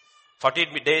 days. 40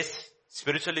 days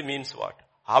spiritually means what?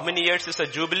 How many years is a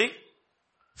jubilee?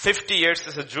 50 years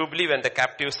is a jubilee when the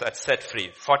captives are set free.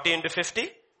 40 into 50?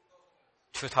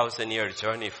 2,000-year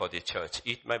journey for the church.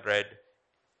 Eat my bread,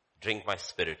 drink my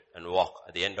spirit, and walk.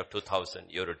 At the end of 2,000,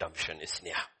 your redemption is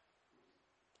near.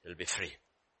 You'll be free.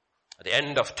 At the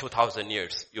end of 2,000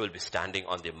 years, you will be standing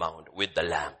on the mount with the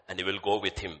Lamb, and you will go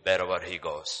with him wherever he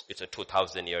goes. It's a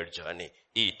 2,000-year journey.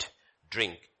 Eat,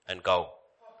 drink, and go.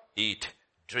 Eat,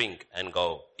 drink, and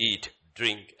go. Eat,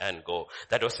 drink, and go.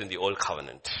 That was in the old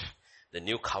covenant. The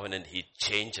new covenant, he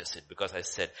changes it, because I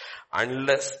said,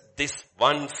 unless this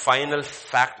one final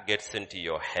fact gets into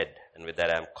your head, and with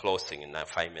that I'm closing in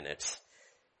 5 minutes,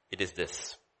 it is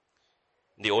this.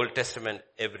 In the Old Testament,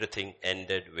 everything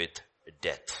ended with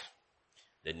death.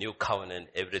 The new covenant,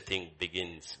 everything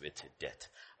begins with death.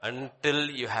 Until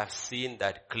you have seen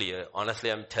that clear,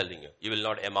 honestly I'm telling you, you will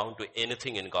not amount to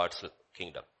anything in God's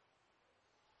kingdom.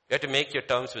 You have to make your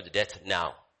terms with death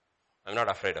now. I'm not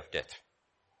afraid of death.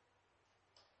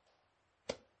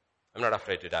 I'm not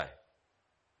afraid to die.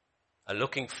 I'm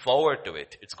looking forward to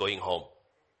it. It's going home.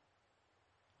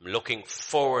 I'm looking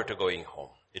forward to going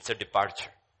home. It's a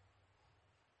departure.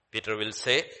 Peter will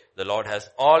say, the Lord has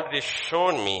already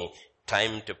shown me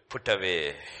time to put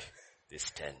away this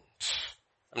tent.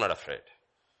 I'm not afraid.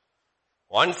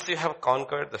 Once you have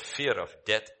conquered the fear of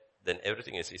death, then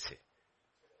everything is easy.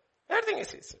 Everything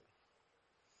is easy.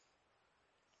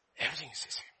 Everything is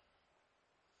easy.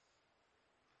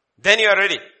 Then you are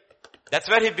ready. That's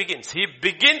where he begins. He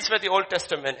begins where the Old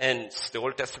Testament ends. The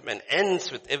Old Testament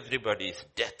ends with everybody's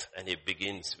death, and he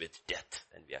begins with death.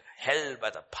 And we are held by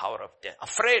the power of death.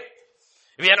 Afraid.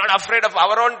 We are not afraid of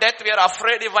our own death. We are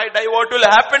afraid if I die, what will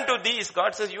happen to these?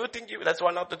 God says, you think you, that's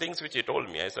one of the things which he told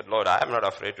me. I said, Lord, I am not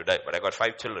afraid to die, but I got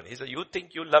 5 children. He said, you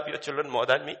think you love your children more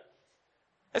than me?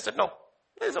 I said, no.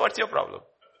 He said, what's your problem?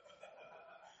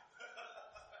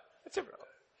 What's your problem?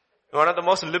 One of the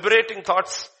most liberating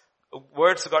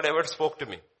words God ever spoke to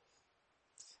me.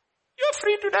 You are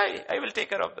free to die. I will take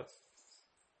care of them.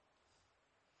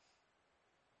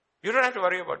 You don't have to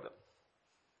worry about them.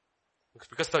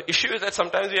 Because the issue is that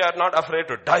sometimes we are not afraid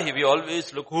to die. We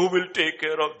always look, who will take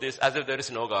care of this? As if there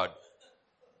is no God.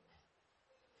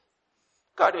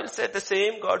 God will say, the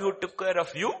same God who took care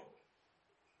of you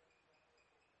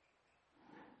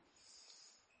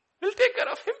will take care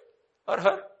of him or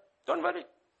her. Don't worry.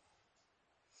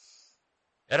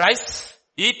 Arise,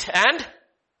 eat and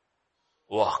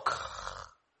walk.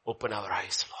 Open our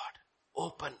eyes,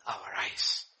 Lord. Open our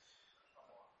eyes.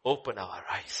 Open our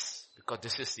eyes. Because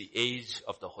this is the age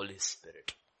of the Holy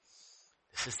Spirit.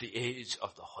 This is the age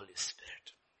of the Holy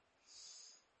Spirit.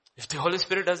 If the Holy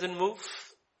Spirit doesn't move,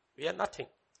 we are nothing.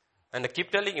 And I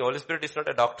keep telling you, Holy Spirit is not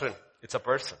a doctrine. It's a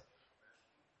person.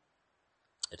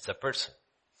 It's a person.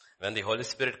 When the Holy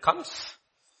Spirit comes,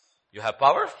 you have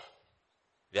power,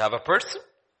 you have a person,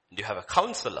 and you have a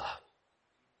counselor.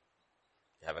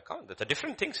 You have a counselor. That's a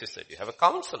different thing, he said. You have a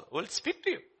counselor who will speak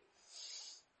to you.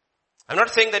 I'm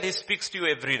not saying that he speaks to you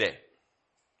every day.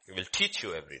 He will teach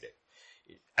you every day.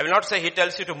 I will not say he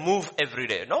tells you to move every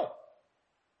day. No.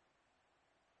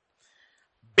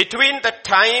 Between the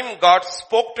time God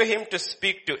spoke to him to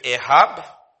speak to Ahab,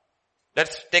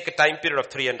 let's take a time period of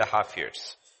 3.5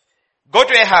 years. Go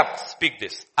to Ahab, speak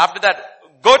this. After that,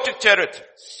 go to Cherith,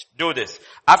 do this.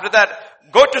 After that,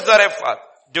 go to Zarephath,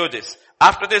 do this.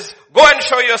 After this, go and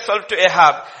show yourself to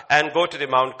Ahab and go to the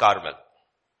Mount Carmel.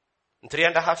 In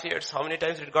 3.5 years, how many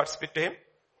times did God speak to him?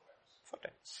 4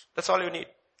 times. That's all you need.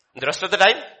 And the rest of the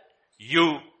time,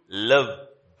 you live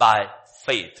by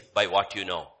faith, by what you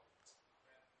know.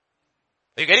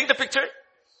 Are you getting the picture?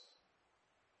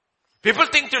 People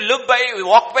think to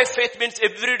walk by faith means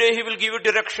every day he will give you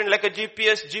direction like a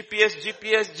GPS.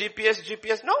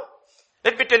 No.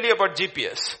 Let me tell you about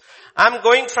GPS. I'm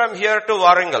going from here to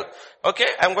Warangal. Okay?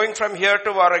 I'm going from here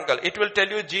to Warangal. It will tell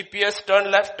you GPS,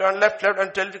 turn left,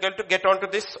 and tell you to get onto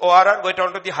this ORR, get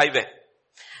onto the highway.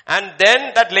 And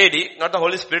then that lady, not the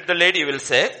Holy Spirit, the lady will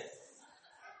say,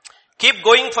 keep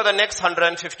going for the next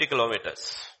 150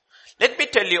 kilometers. Let me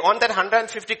tell you, on that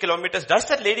 150 kilometers, does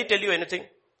that lady tell you anything?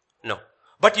 No.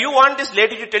 But you want this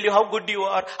lady to tell you how good you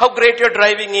are, how great your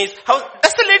driving is.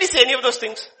 Does the lady say any of those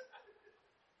things?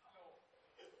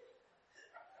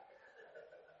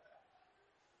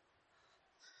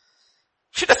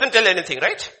 She doesn't tell anything,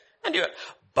 right?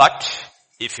 But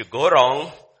if you go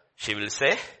wrong, she will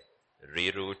say,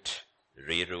 reroute.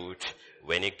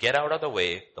 When you get out of the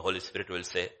way, the Holy Spirit will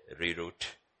say, reroute,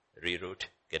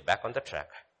 get back on the track.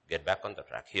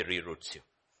 He reroutes you.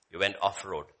 You went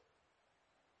off-road.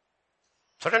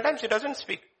 Certain times he doesn't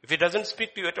speak. If he doesn't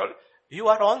speak to you at all, you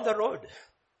are on the road.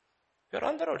 You're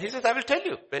on the road. He says, I will tell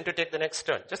you when to take the next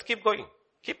turn. Just keep going.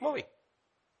 Keep moving.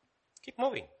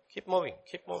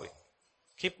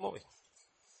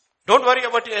 Don't worry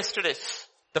about your yesterdays.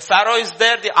 The Pharaoh is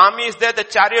there, the army is there, the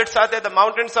chariots are there, the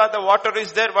mountains are there, the water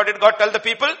is there. What did God tell the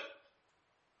people?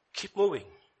 Keep moving.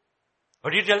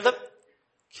 What did he tell them?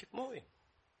 Keep moving.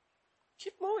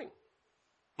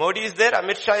 Modi is there,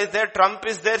 Amit Shah is there, Trump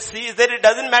is there, C is there, it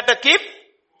doesn't matter. Keep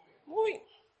moving.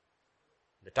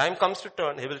 The time comes to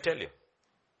turn, he will tell you.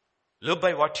 Live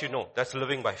by what you know. That's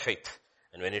living by faith.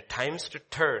 And when it times to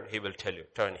turn, he will tell you,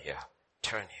 turn here.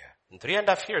 In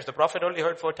 3.5 years, the prophet only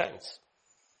heard 4 times.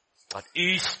 But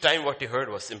each time what he heard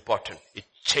was important. It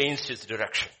changed his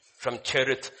direction. From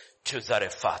Cherith to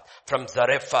Zarephath. From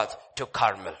Zarephath to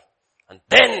Carmel. And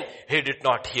then he did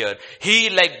not hear. He,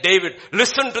 like David,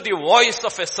 listened to the voice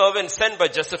of a servant sent by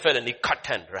Jezebel and he cut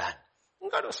and ran.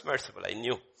 And God was merciful. I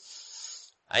knew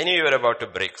you were about to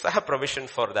break. So I have provision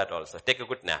for that also. Take a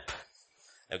good nap.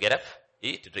 Now get up,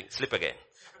 eat, drink, sleep again.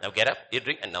 Now get up, eat,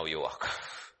 drink, and now you walk.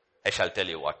 I shall tell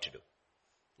you what to do.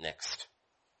 Next.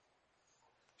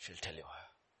 She'll tell you.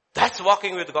 That's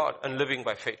walking with God and living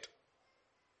by faith.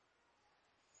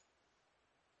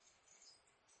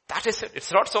 That is it.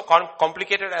 It's not so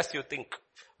complicated as you think.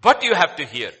 But you have to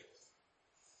hear.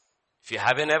 If you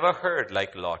haven't ever heard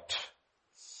like Lot,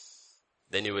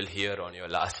 then you will hear on your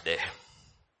last day.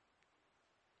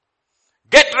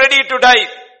 Get ready to die.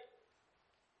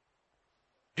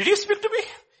 Did you speak to me?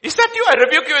 Is that you? I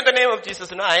rebuke you in the name of Jesus.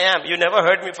 No, I am. You never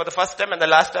heard me for the first time and the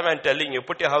last time I'm telling you.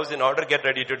 Put your house in order, get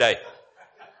ready to die.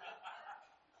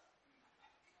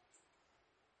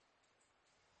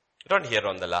 Don't hear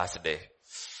on the last day.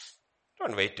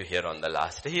 Don't wait to hear on the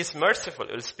last day. He is merciful.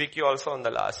 He will speak you also on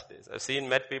the last days. I've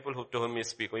met people to whom he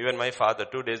speak. Even my father,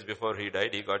 2 days before he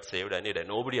died, he got saved and he died.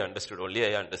 Nobody understood. Only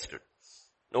I understood.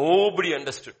 Nobody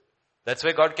understood. That's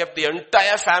why God kept the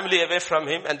entire family away from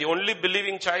him, and the only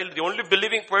believing child, the only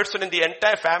believing person in the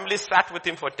entire family sat with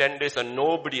him for 10 days and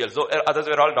nobody else. Others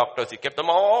were all doctors. He kept them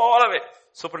all away,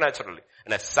 supernaturally.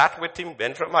 And I sat with him,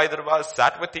 went from Hyderabad,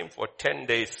 sat with him for 10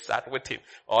 days, sat with him.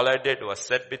 All I did was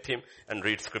sit with him and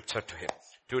read scripture to him.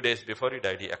 2 days before he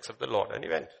died, he accepted the Lord and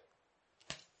he went.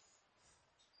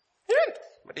 He went,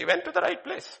 but he went to the right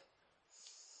place.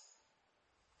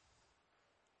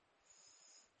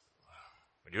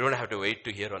 You don't have to wait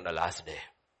to hear on the last day.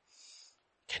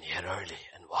 You can hear early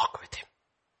and walk with him.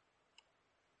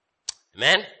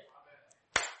 Amen?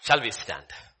 Shall we stand?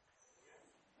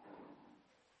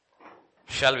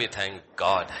 Shall we thank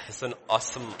God? He's an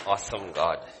awesome, awesome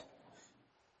God.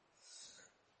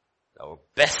 The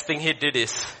best thing he did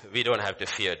is we don't have to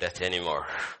fear death anymore.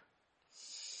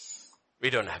 We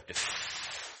don't have to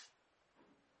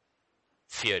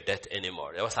fear death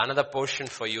anymore. There was another portion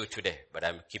for you today, but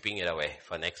I'm keeping it away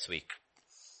for next week.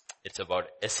 It's about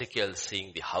Ezekiel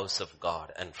seeing the house of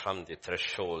God and from the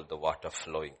threshold the water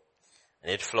flowing.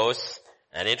 And it flows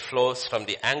from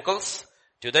the ankles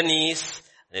to the knees,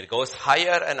 and it goes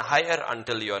higher and higher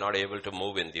until you are not able to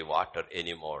move in the water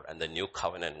anymore. And the new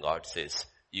covenant, God says,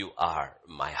 you are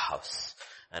my house.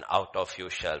 And out of you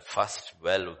shall first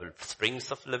well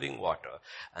springs of living water,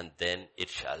 and then it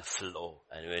shall flow.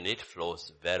 And when it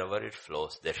flows, wherever it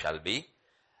flows, there shall be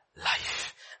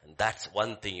life. And that's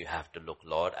one thing you have to look,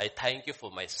 Lord. I thank you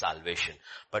for my salvation.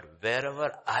 But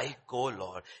wherever I go,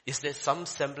 Lord, is there some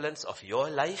semblance of your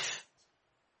life?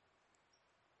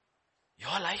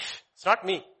 Your life? It's not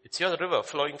me. It's your river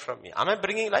flowing from me. Am I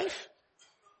bringing life?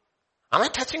 Am I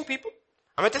touching people?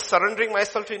 Am I just surrendering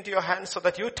myself into your hands so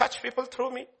that you touch people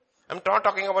through me? I'm not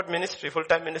talking about ministry,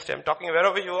 full-time ministry. I'm talking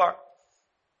wherever you are.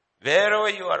 Wherever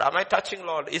you are. Am I touching,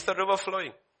 Lord? Is the river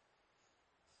flowing?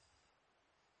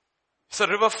 Is the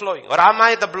river flowing? Or am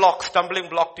I the stumbling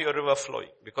block to your river flowing?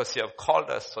 Because you have called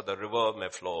us so the river may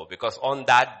flow. Because on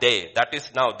that day, that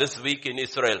is now, this week in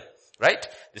Israel, right?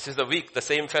 This is the week, the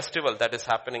same festival that is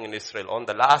happening in Israel. On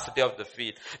the last day of the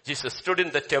feast, Jesus stood in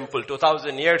the temple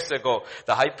 2,000 years ago.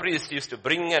 The high priest used to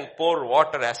bring and pour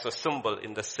water as a symbol.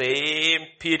 In the same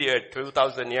period,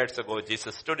 2,000 years ago,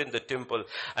 Jesus stood in the temple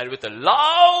and with a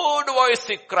loud voice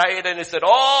he cried and he said,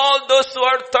 all those who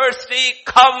are thirsty,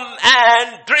 come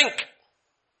and drink.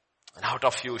 And out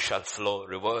of you shall flow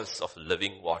rivers of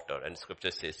living water. And scripture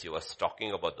says he was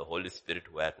talking about the Holy Spirit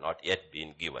who had not yet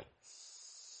been given.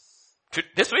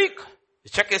 This week,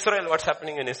 check Israel, what's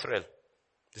happening in Israel.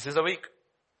 This is the week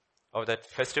of that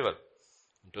festival.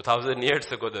 2,000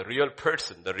 years ago, the real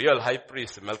person, the real high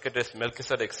priest,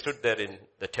 Melchizedek stood there in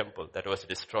the temple that was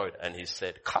destroyed and he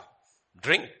said, come,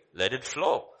 drink, let it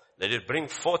flow. Let it bring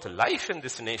forth life in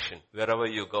this nation, wherever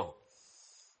you go.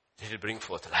 Let it bring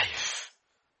forth life.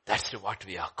 That's what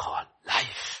we are called,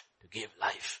 life, to give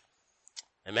life.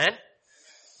 Amen?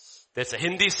 There's a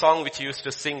Hindi song which he used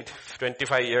to sing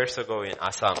 25 years ago in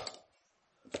Assam.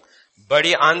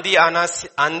 बड़ी आंधी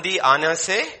आने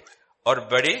से और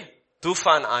बड़ी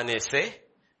तूफान आने से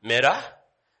मेरा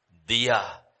दिया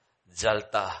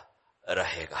जलता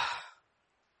रहेगा.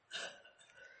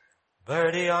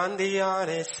 बड़ी आंधी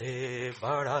आने से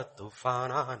बड़ा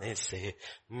तूफान आने से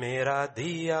मेरा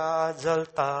दिया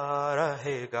जलता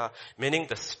रहेगा. Meaning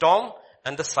the storm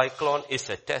and the cyclone is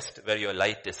a test where your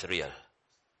light is real.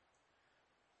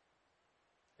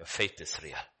 Your faith is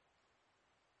real.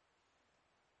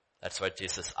 That's what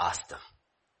Jesus asked them.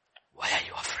 Why are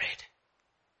you afraid?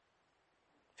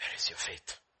 Where is your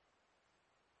faith?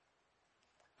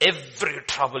 Every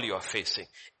trouble you are facing,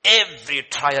 every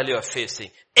trial you are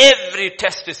facing, every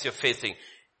test is you're facing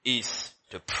is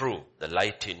to prove the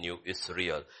light in you is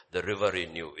real. The river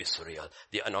in you is real.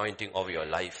 The anointing of your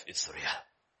life is real.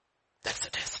 That's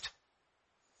the test.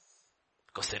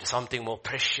 Because there is something more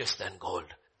precious than gold.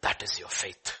 That is your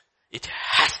faith. It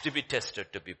has to be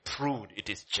tested to be proved it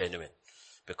is genuine.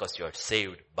 Because you are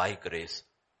saved by grace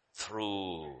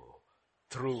through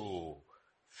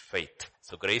faith.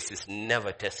 So grace is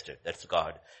never tested. That's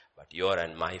God. But your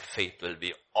and my faith will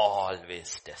be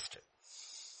always tested.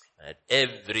 At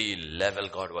every level,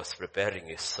 God was preparing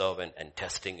his servant and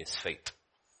testing his faith.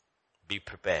 Be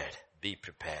prepared, be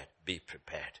prepared, be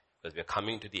prepared. Because we are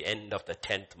coming to the end of the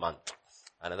 10th month.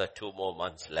 Another 2 more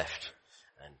months left.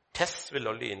 And tests will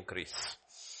only increase.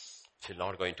 It's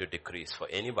not going to decrease for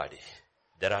anybody.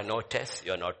 There are no tests,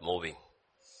 you're not moving.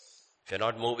 If you're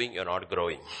not moving, you're not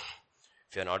growing.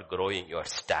 If you're not growing, you're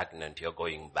stagnant, you're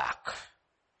going back.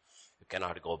 You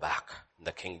cannot go back. In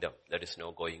the kingdom, there is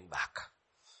no going back.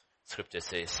 Scripture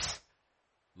says,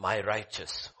 my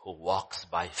righteous who walks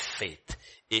by faith,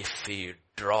 if he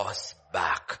draws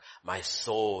back, my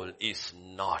soul is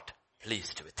not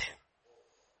pleased with him.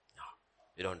 No,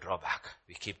 we don't draw back.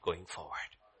 We keep going forward.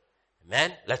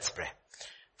 Amen? Let's pray.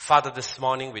 Father, this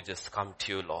morning we just come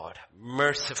to you, Lord.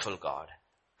 Merciful God,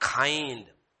 kind,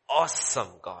 awesome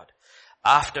God.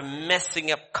 After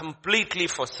messing up completely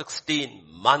for 16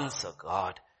 months, oh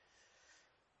God,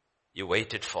 you were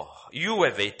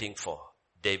waiting for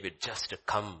David just to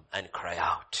come and cry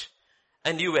out.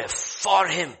 And you were for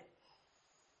him.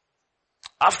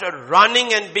 After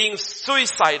running and being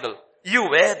suicidal, you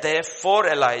were there for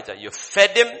Elijah. You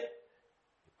fed him,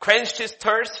 quenched his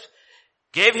thirst,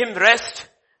 gave him rest,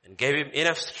 and gave him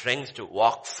enough strength to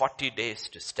walk 40 days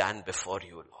to stand before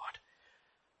you, Lord.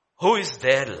 Who is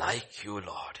there like you,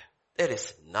 Lord? There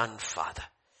is none, Father.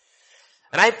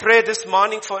 And I pray this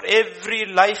morning for every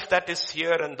life that is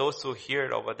here and those who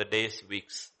hear over the days,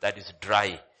 weeks, that is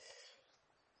dry.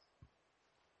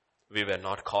 We were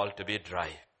not called to be dry.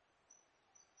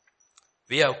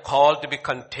 We are called to be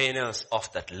containers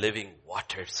of that living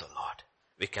water, so Lord.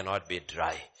 We cannot be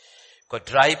dry. Because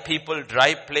dry people,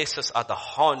 dry places are the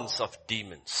haunts of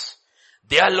demons.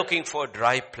 They are looking for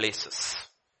dry places.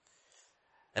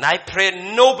 And I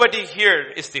pray nobody here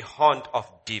is the haunt of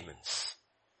demons.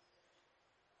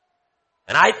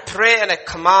 And I pray and I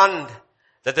command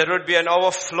that there would be an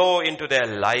overflow into their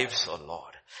lives, oh Lord.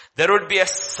 There would be a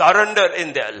surrender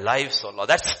in their lives, oh Lord.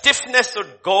 That stiffness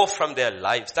would go from their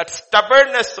lives. That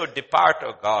stubbornness would depart,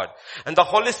 oh God. And the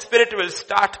Holy Spirit will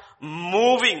start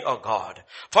moving, oh God.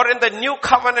 For in the new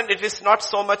covenant, it is not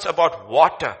so much about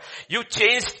water. You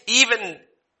changed even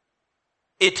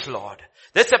it, Lord.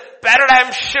 There's a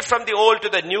paradigm shift from the old to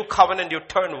the new covenant. You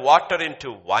turn water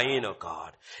into wine, oh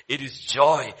God. It is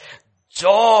joy.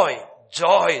 Joy,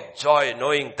 joy, joy,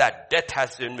 knowing that death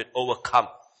has been overcome.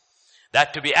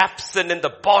 That to be absent in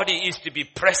the body is to be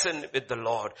present with the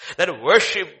Lord. That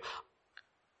worship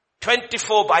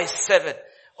 24/7,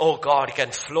 oh God,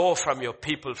 can flow from your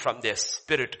people, from their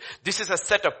spirit. This is a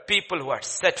set of people who are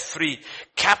set free.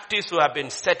 Captives who have been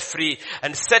set free.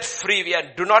 And set free, we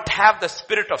do not have the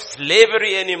spirit of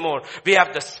slavery anymore. We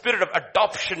have the spirit of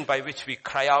adoption by which we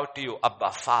cry out to you,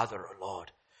 Abba, Father, oh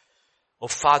Lord. Oh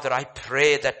Father, I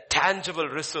pray that tangible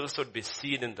results would be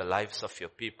seen in the lives of your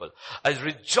people. As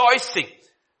rejoicing,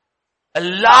 a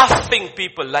laughing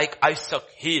people like Isaac,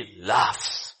 he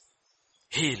laughs.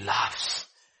 He laughs.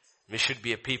 We should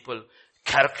be a people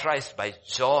characterized by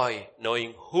joy,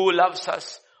 knowing who loves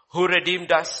us, who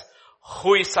redeemed us,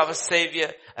 who is our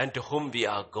Savior, and to whom we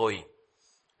are going.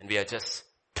 And we are just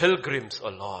pilgrims, oh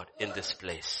Lord, in this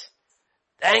place.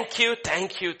 Thank you,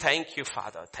 thank you, thank you,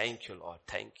 Father. Thank you, Lord.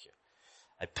 Thank you.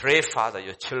 I pray, Father,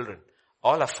 your children,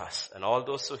 all of us and all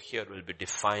those who hear will be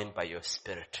defined by your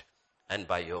Spirit and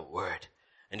by your word.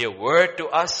 And your word to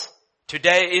us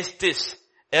today is this: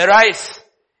 arise,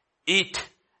 eat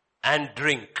and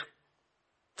drink,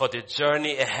 for the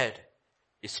journey ahead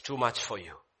is too much for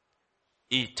you.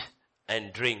 Eat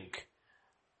and drink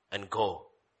and go.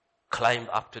 Climb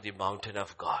up to the mountain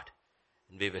of God,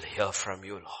 and we will hear from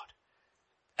you, Lord.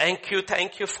 Thank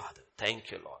you, Father.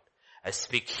 Thank you, Lord. I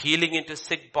speak healing into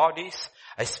sick bodies.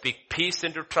 I speak peace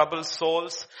into troubled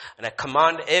souls. And I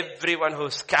command everyone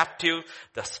who's captive,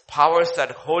 the powers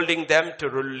that are holding them, to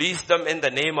release them in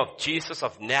the name of Jesus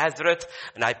of Nazareth.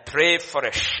 And I pray for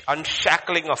a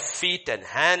unshackling of feet and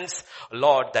hands.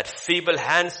 Lord, that feeble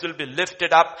hands will be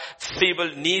lifted up.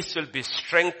 Feeble knees will be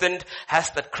strengthened. As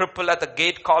that cripple at the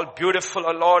gate called Beautiful,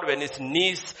 O Lord, when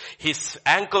his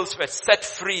ankles were set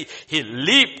free, he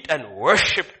leaped and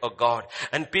worshipped, O God.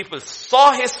 And people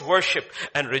saw his worship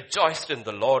and rejoiced in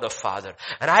the Lord, O Father.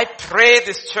 And I pray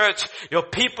this church, your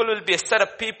people will be a set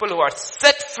of people who are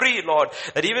set free, Lord,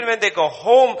 that even when they go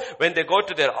home, when they go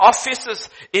to their offices,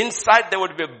 inside they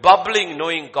would be bubbling,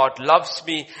 knowing God loves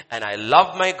me and I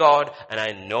love my God and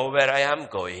I know where I am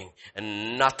going,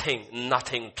 and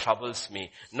nothing troubles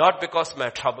me. Not because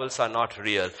my troubles are not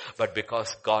real, but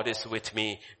because God is with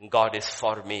me, God is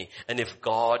for me. And if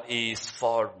God is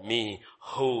for me,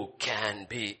 who can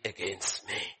be against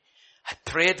me? I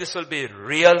pray this will be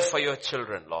real for your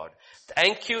children, Lord.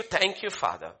 Thank you,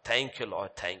 Father. Thank you,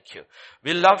 Lord, thank you.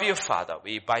 We love you, Father.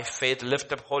 We by faith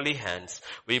lift up holy hands.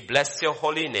 We bless your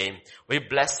holy name. We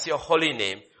bless your holy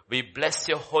name. We bless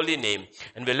your holy name.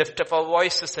 And we lift up our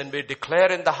voices and we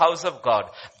declare in the house of God,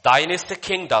 thine is the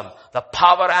kingdom, the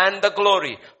power and the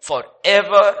glory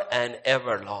forever and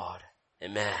ever, Lord.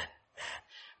 Amen.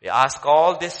 We ask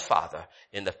all this, Father,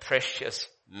 in the precious,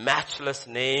 matchless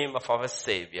name of our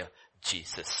Savior,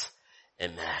 Jesus.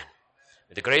 Amen.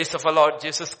 With the grace of our Lord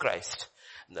Jesus Christ,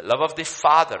 and the love of the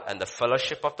Father and the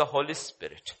fellowship of the Holy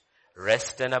Spirit,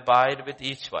 rest and abide with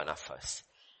each one of us.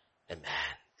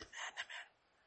 Amen.